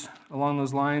scriptures along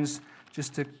those lines,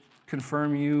 just to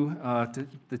confirm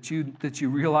that you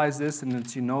realize this and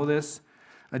that you know this.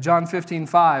 John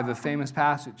 15:5, a famous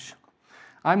passage.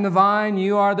 I'm the vine,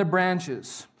 you are the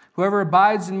branches. Whoever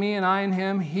abides in me and I in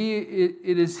him,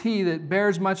 it is he that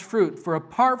bears much fruit. For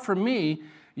apart from me,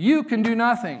 you can do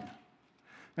nothing.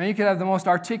 Now, you could have the most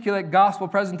articulate gospel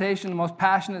presentation, the most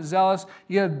passionate, zealous.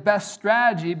 You have the best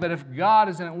strategy, but if God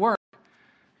isn't at work,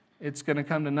 it's going to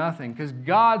come to nothing. Because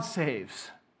God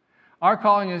saves. Our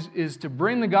calling is to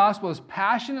bring the gospel as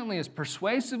passionately, as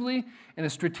persuasively, and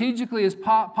as strategically as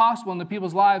possible into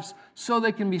people's lives so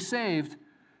they can be saved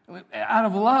out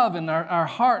of love and our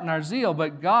heart and our zeal.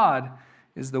 But God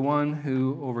is the one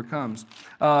who overcomes.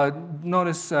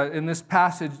 Notice in this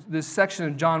passage, this section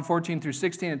of John 14 through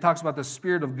 16, it talks about the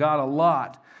Spirit of God a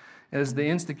lot as the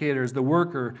instigator, as the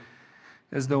worker,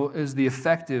 as the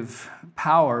effective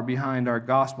power behind our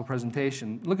gospel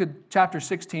presentation. Look at chapter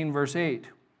 16, verse 8.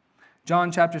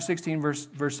 John chapter 16,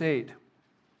 verse 8.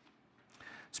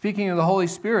 Speaking of the Holy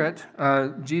Spirit,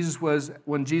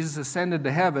 when Jesus ascended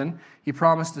to heaven, he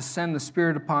promised to send the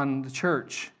Spirit upon the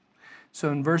church. So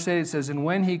in verse 8 it says, "And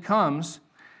when he comes,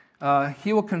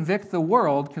 he will convict the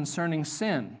world concerning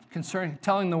sin,"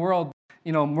 telling the world,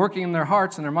 working in their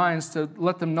hearts and their minds to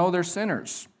let them know they're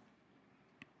sinners.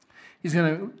 He's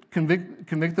going to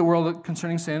convict the world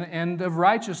concerning sin and of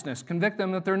righteousness. Convict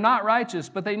them that they're not righteous,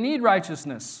 but they need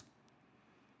righteousness.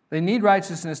 They need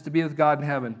righteousness to be with God in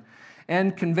heaven.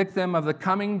 And convict them of the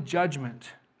coming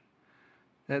judgment.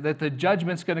 That the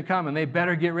judgment's going to come and they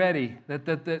better get ready. That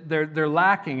they're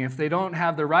lacking. If they don't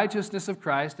have the righteousness of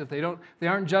Christ, if they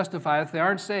aren't justified, if they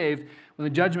aren't saved, when the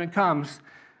judgment comes,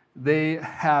 they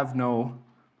have no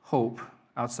hope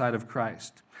outside of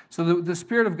Christ. So the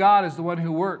Spirit of God is the one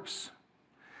who works.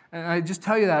 And I just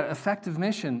tell you that effective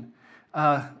mission,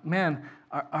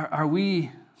 are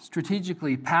we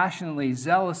strategically, passionately,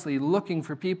 zealously looking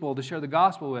for people to share the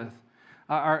gospel with?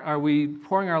 Are we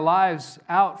pouring our lives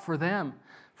out for them,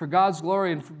 for God's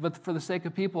glory, and for the sake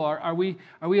of people? Are we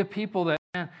a people that,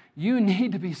 man, you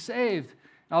need to be saved?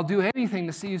 I'll do anything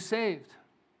to see you saved.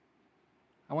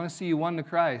 I want to see you won to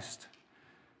Christ.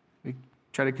 We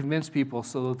try to convince people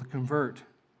so that they'll convert.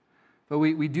 But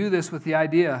we do this with the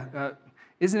idea,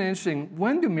 isn't it interesting,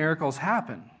 when do miracles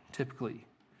happen, typically?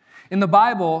 In the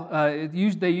Bible,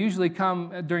 they usually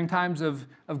come during times of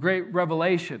great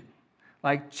revelation,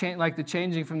 like the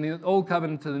changing from the Old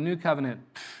Covenant to the New Covenant.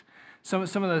 Some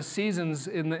of the seasons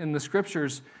in the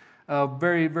Scriptures,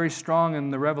 very, very strong in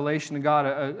the revelation of God,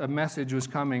 a message was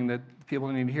coming that people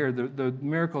need to hear. The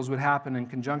miracles would happen in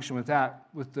conjunction with that,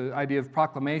 with the idea of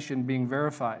proclamation being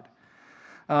verified.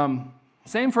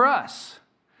 Same for us.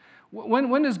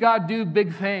 When does God do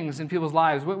big things in people's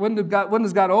lives? When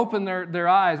does God open their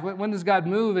eyes? When does God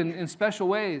move in special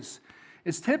ways?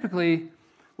 It's typically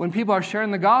when people are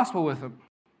sharing the gospel with them.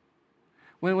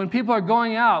 When people are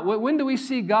going out. When do we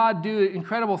see God do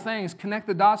incredible things, connect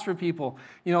the dots for people,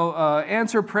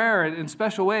 answer prayer in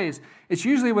special ways? It's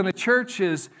usually when the church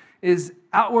is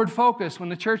outward focused, when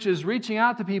the church is reaching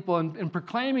out to people and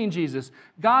proclaiming Jesus.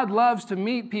 God loves to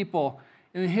meet people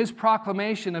in His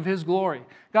proclamation of His glory.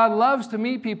 God loves to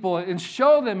meet people and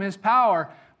show them His power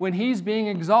when He's being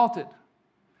exalted.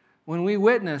 When we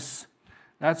witness,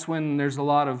 that's when there's a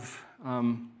lot of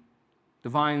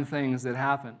divine things that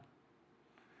happen.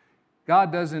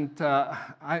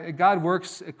 God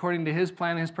works according to His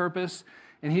plan, His purpose,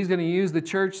 and He's going to use the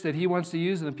church that He wants to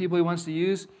use and the people He wants to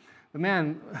use. But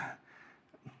man,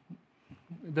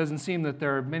 it doesn't seem that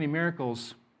there are many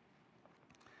miracles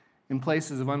in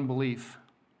places of unbelief.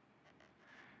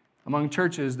 Among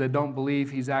churches that don't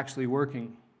believe He's actually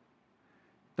working,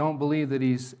 don't believe that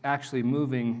He's actually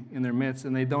moving in their midst,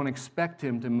 and they don't expect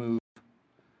Him to move.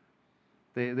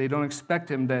 They don't expect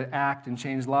Him to act and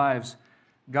change lives.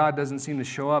 God doesn't seem to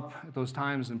show up at those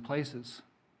times and places.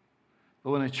 But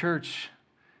when a church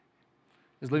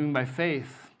is living by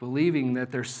faith, believing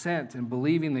that they're sent and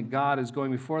believing that God is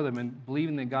going before them and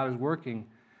believing that God is working,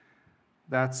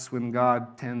 that's when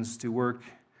God tends to work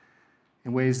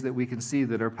in ways that we can see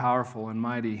that are powerful and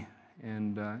mighty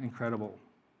and incredible.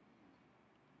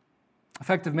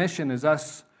 Effective mission is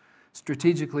us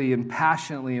strategically and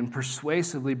passionately and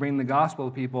persuasively bring the gospel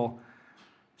to people.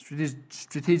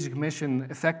 Strategic mission,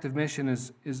 effective mission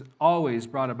is always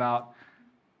brought about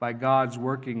by God's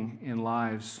working in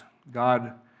lives,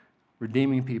 God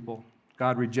redeeming people,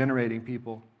 God regenerating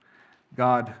people,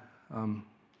 God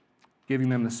giving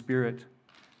them the Spirit,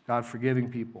 God forgiving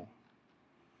people,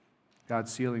 God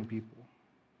sealing people.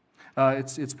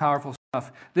 It's powerful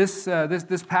stuff.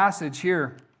 This passage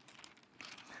here,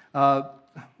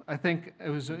 I think it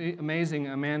was amazing.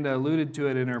 Amanda alluded to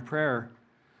it in her prayer.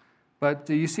 But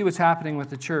you see what's happening with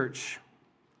the church.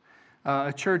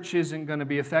 A church isn't going to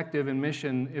be effective in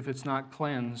mission if it's not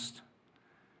cleansed.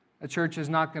 A church is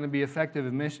not going to be effective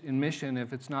in mission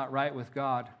if it's not right with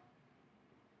God.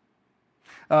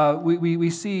 We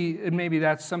see, and maybe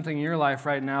that's something in your life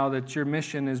right now, that your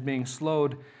mission is being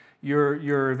slowed,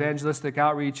 your evangelistic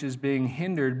outreach is being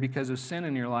hindered because of sin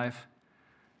in your life,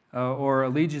 or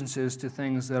allegiances to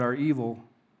things that are evil.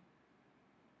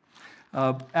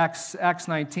 Acts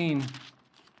 19,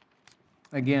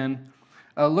 again.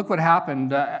 Look what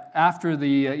happened after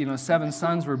the 7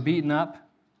 sons were beaten up.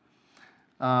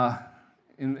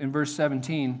 In verse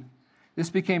 17, this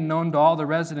became known to all the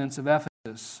residents of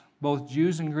Ephesus, both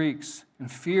Jews and Greeks,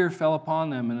 and fear fell upon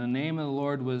them, and the name of the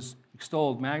Lord was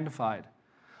extolled, magnified.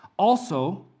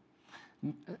 Also,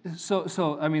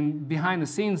 behind the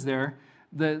scenes there,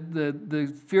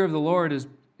 the fear of the Lord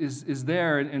is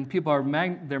there, and people are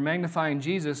they're magnifying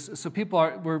Jesus. So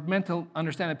we're meant to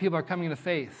understand that people are coming to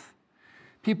faith.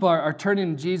 People are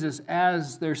turning to Jesus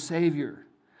as their Savior.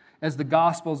 As the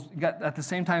Gospels, at the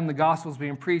same time the Gospel's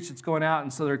being preached, it's going out,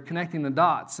 and so they're connecting the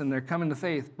dots, and they're coming to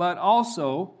faith. But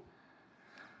also,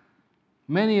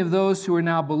 many of those who are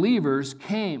now believers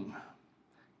came,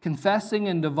 confessing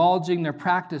and divulging their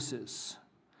practices.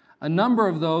 A number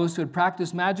of those who had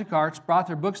practiced magic arts brought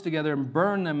their books together and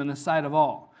burned them in the sight of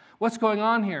all. What's going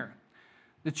on here?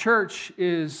 The church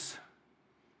is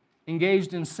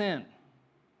engaged in sin.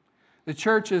 The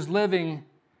church is living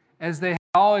as they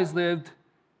always lived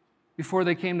before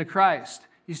they came to Christ.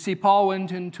 You see, Paul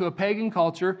went into a pagan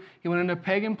culture. He went into a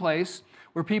pagan place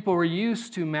where people were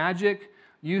used to magic,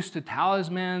 used to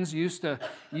talismans, used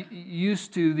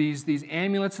to these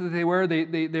amulets that they wear.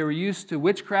 They were used to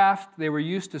witchcraft. They were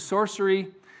used to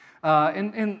sorcery.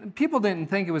 And people didn't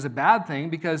think it was a bad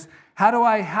thing, because how do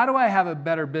I have a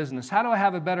better business? How do I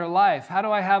have a better life? How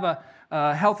do I have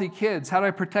healthy kids? How do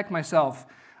I protect myself?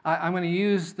 I'm going to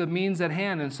use the means at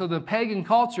hand. And so the pagan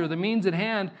culture, the means at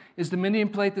hand is to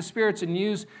manipulate the spirits and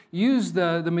use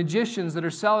the magicians that are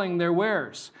selling their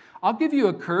wares. I'll give you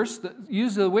a curse.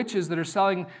 Use the witches that are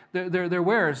selling their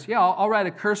wares. Yeah, I'll write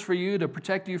a curse for you to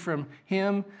protect you from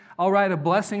him. I'll write a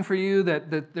blessing for you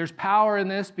that there's power in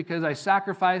this because I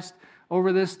sacrificed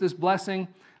over this blessing.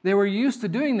 They were used to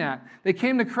doing that. They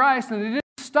came to Christ and they didn't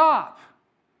stop.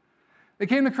 They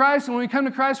came to Christ, and when we come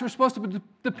to Christ, we're supposed to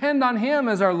depend on Him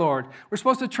as our Lord. We're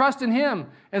supposed to trust in Him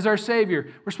as our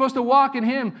Savior. We're supposed to walk in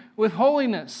Him with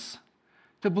holiness,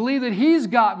 to believe that He's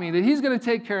got me, that He's going to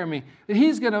take care of me, that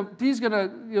He's going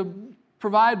to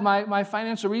provide my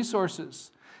financial resources.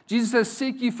 Jesus says,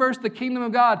 seek ye first the kingdom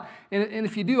of God, and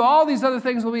if you do, all these other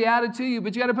things will be added to you,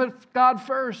 but you got to put God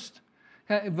first.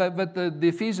 But the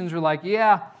Ephesians were like,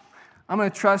 yeah, I'm going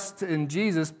to trust in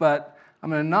Jesus, but I'm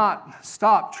going to not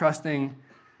stop trusting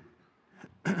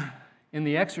in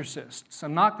the exorcists.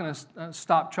 I'm not going to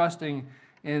stop trusting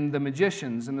in the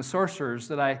magicians and the sorcerers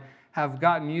that I have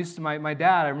gotten used to. My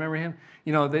dad, I remember him,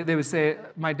 they would say,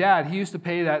 my dad, he used to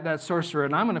pay that sorcerer,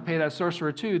 and I'm going to pay that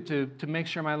sorcerer too to make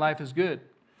sure my life is good.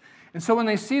 And so when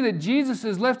they see that Jesus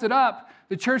is lifted up,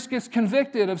 the church gets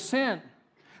convicted of sin.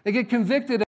 They get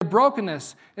convicted of their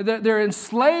brokenness, their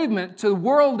enslavement to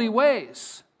worldly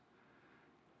ways.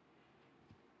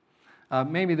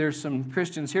 Maybe there's some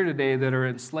Christians here today that are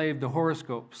enslaved to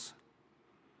horoscopes,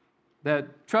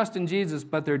 that trust in Jesus,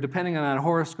 but they're depending on that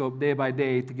horoscope day by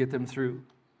day to get them through.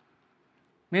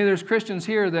 Maybe there's Christians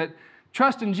here that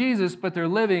trust in Jesus, but they're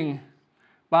living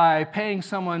by paying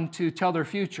someone to tell their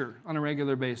future on a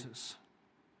regular basis.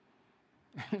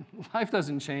 Life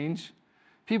doesn't change.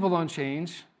 People don't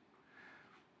change.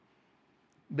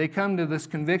 They come to this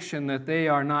conviction that they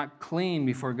are not clean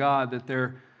before God, that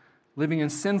they're living in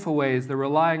sinful ways. They're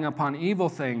relying upon evil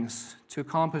things to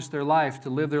accomplish their life, to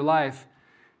live their life,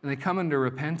 and they come into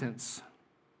repentance.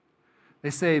 They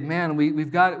say, man,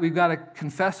 we've got to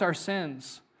confess our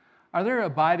sins. Are there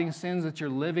abiding sins that you're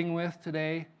living with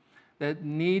today that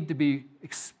need to be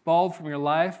expelled from your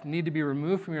life, need to be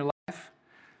removed from your life?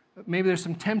 Maybe there's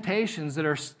some temptations that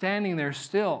are standing there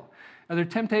still. Are there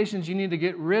temptations you need to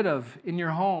get rid of in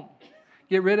your home,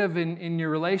 get rid of in your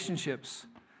relationships,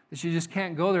 that you just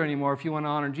can't go there anymore if you want to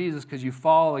honor Jesus because you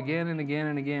fall again and again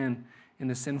and again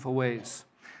into sinful ways?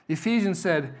 The Ephesians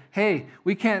said, hey,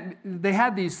 they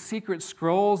had these secret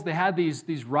scrolls, they had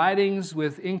these writings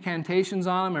with incantations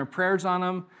on them or prayers on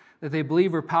them that they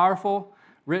believed were powerful,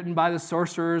 written by the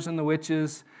sorcerers and the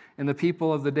witches and the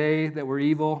people of the day that were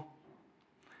evil.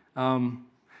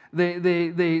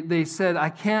 They said, I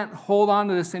can't hold on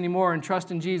to this anymore and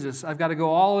trust in Jesus. I've got to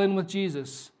go all in with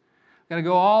Jesus. I've got to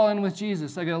go all in with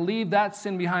Jesus. I've got to leave that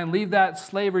sin behind, leave that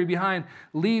slavery behind,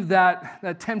 leave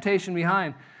that temptation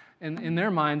behind. And in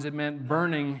their minds, it meant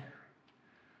burning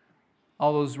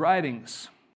all those writings.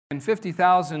 And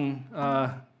 50,000,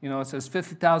 it says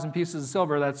 50,000 pieces of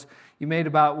silver. You made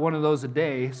about one of those a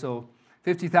day. So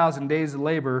 50,000 days of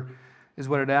labor is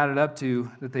what it added up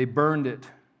to, that they burned it.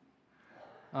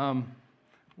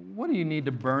 What do you need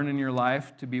to burn in your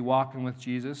life to be walking with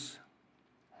Jesus?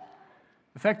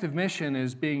 Effective mission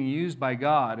is being used by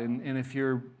God. And if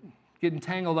you're getting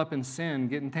tangled up in sin,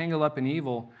 getting tangled up in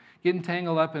evil, getting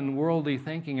tangled up in worldly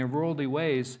thinking and worldly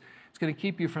ways. It's going to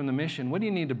keep you from the mission. What do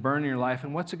you need to burn in your life,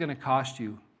 and what's it going to cost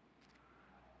you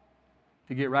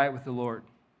to get right with the Lord?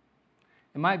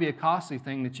 It might be a costly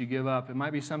thing that you give up. It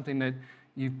might be something that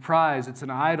you prize. It's an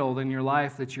idol in your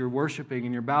life that you're worshiping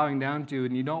and you're bowing down to,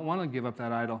 and you don't want to give up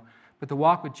that idol. But to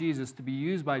walk with Jesus, to be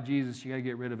used by Jesus, you got to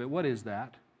get rid of it. What is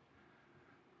that?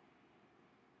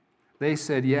 They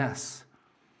said yes.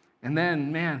 And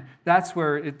then, man, that's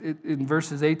where in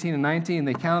verses 18 and 19,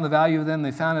 they counted the value of them.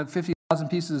 They found it 50,000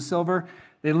 pieces of silver.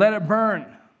 They let it burn.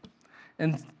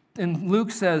 And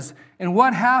Luke says, and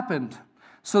what happened?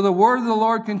 So the word of the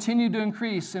Lord continued to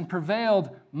increase and prevailed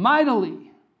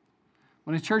mightily.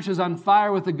 When a church is on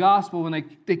fire with the gospel, when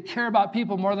they care about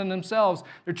people more than themselves,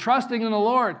 they're trusting in the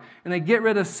Lord, and they get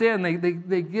rid of sin, they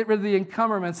get rid of the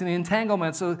encumberments and the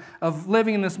entanglements of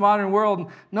living in this modern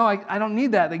world. No, I don't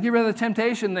need that. They get rid of the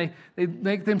temptation. They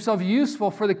make themselves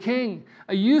useful for the King,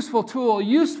 a useful tool, a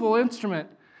useful instrument.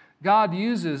 God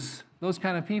uses those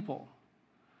kind of people.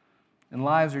 And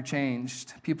lives are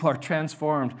changed. People are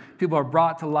transformed. People are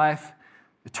brought to life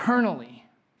eternally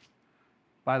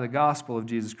by the gospel of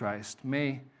Jesus Christ.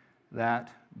 May that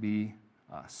be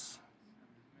us.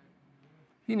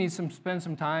 If you need spend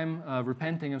some time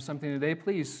repenting of something today,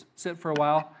 please sit for a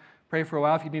while, pray for a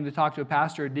while. If you need to talk to a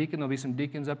pastor or a deacon, there'll be some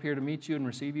deacons up here to meet you and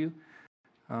receive you.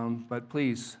 But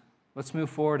please, let's move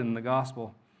forward in the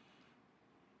gospel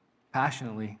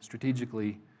passionately,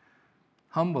 strategically,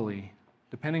 humbly,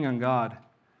 depending on God.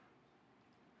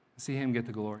 See Him get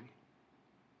the glory.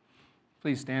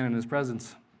 Please stand in His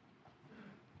presence.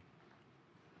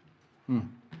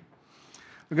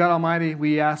 God Almighty,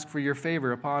 we ask for your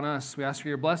favor upon us. We ask for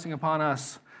your blessing upon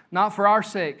us, not for our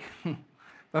sake,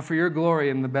 but for your glory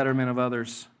and the betterment of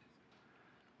others.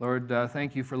 Lord,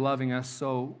 thank you for loving us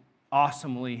so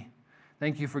awesomely.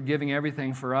 Thank you for giving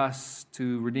everything for us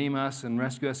to redeem us and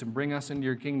rescue us and bring us into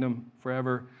your kingdom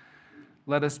forever.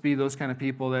 Let us be those kind of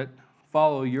people that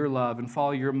follow your love and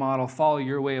follow your model, follow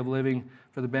your way of living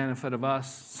for the benefit of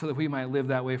us so that we might live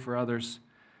that way for others.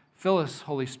 Fill us,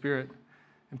 Holy Spirit.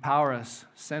 Empower us.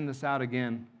 Send us out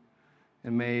again.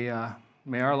 And may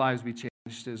our lives be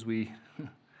changed as we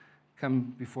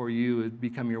come before you and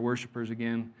become your worshipers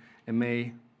again. And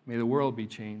may the world be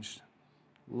changed.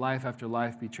 Life after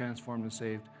life be transformed and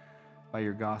saved by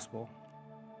your gospel.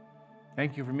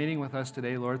 Thank you for meeting with us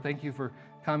today, Lord. Thank you for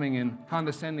coming and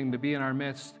condescending to be in our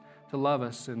midst, to love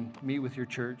us and meet with your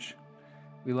church.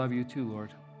 We love you too,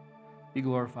 Lord. Be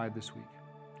glorified this week.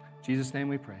 In Jesus' name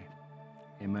we pray.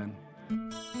 Amen.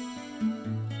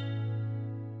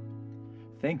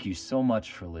 Thank you so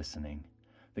much for listening.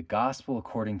 The gospel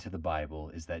according to the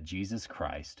Bible is that Jesus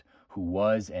Christ, who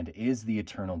was and is the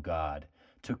eternal God,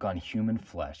 took on human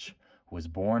flesh, was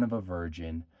born of a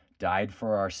virgin, died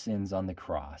for our sins on the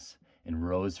cross, and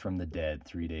rose from the dead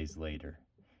 3 days later.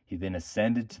 He then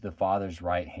ascended to the Father's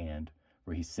right hand,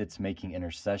 where he sits making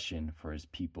intercession for his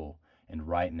people, and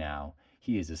right now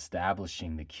he is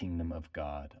establishing the kingdom of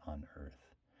God on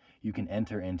earth. You can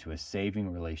enter into a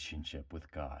saving relationship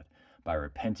with God by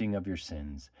repenting of your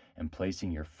sins and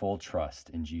placing your full trust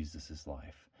in Jesus'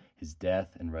 life, his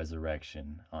death and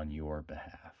resurrection on your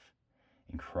behalf.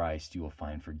 In Christ, you will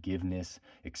find forgiveness,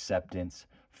 acceptance,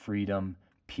 freedom,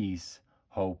 peace,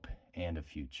 hope, and a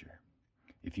future.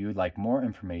 If you would like more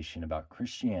information about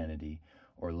Christianity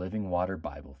or Living Water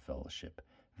Bible Fellowship,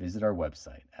 visit our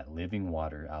website at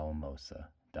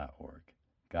livingwateralamosa.org.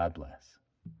 God bless.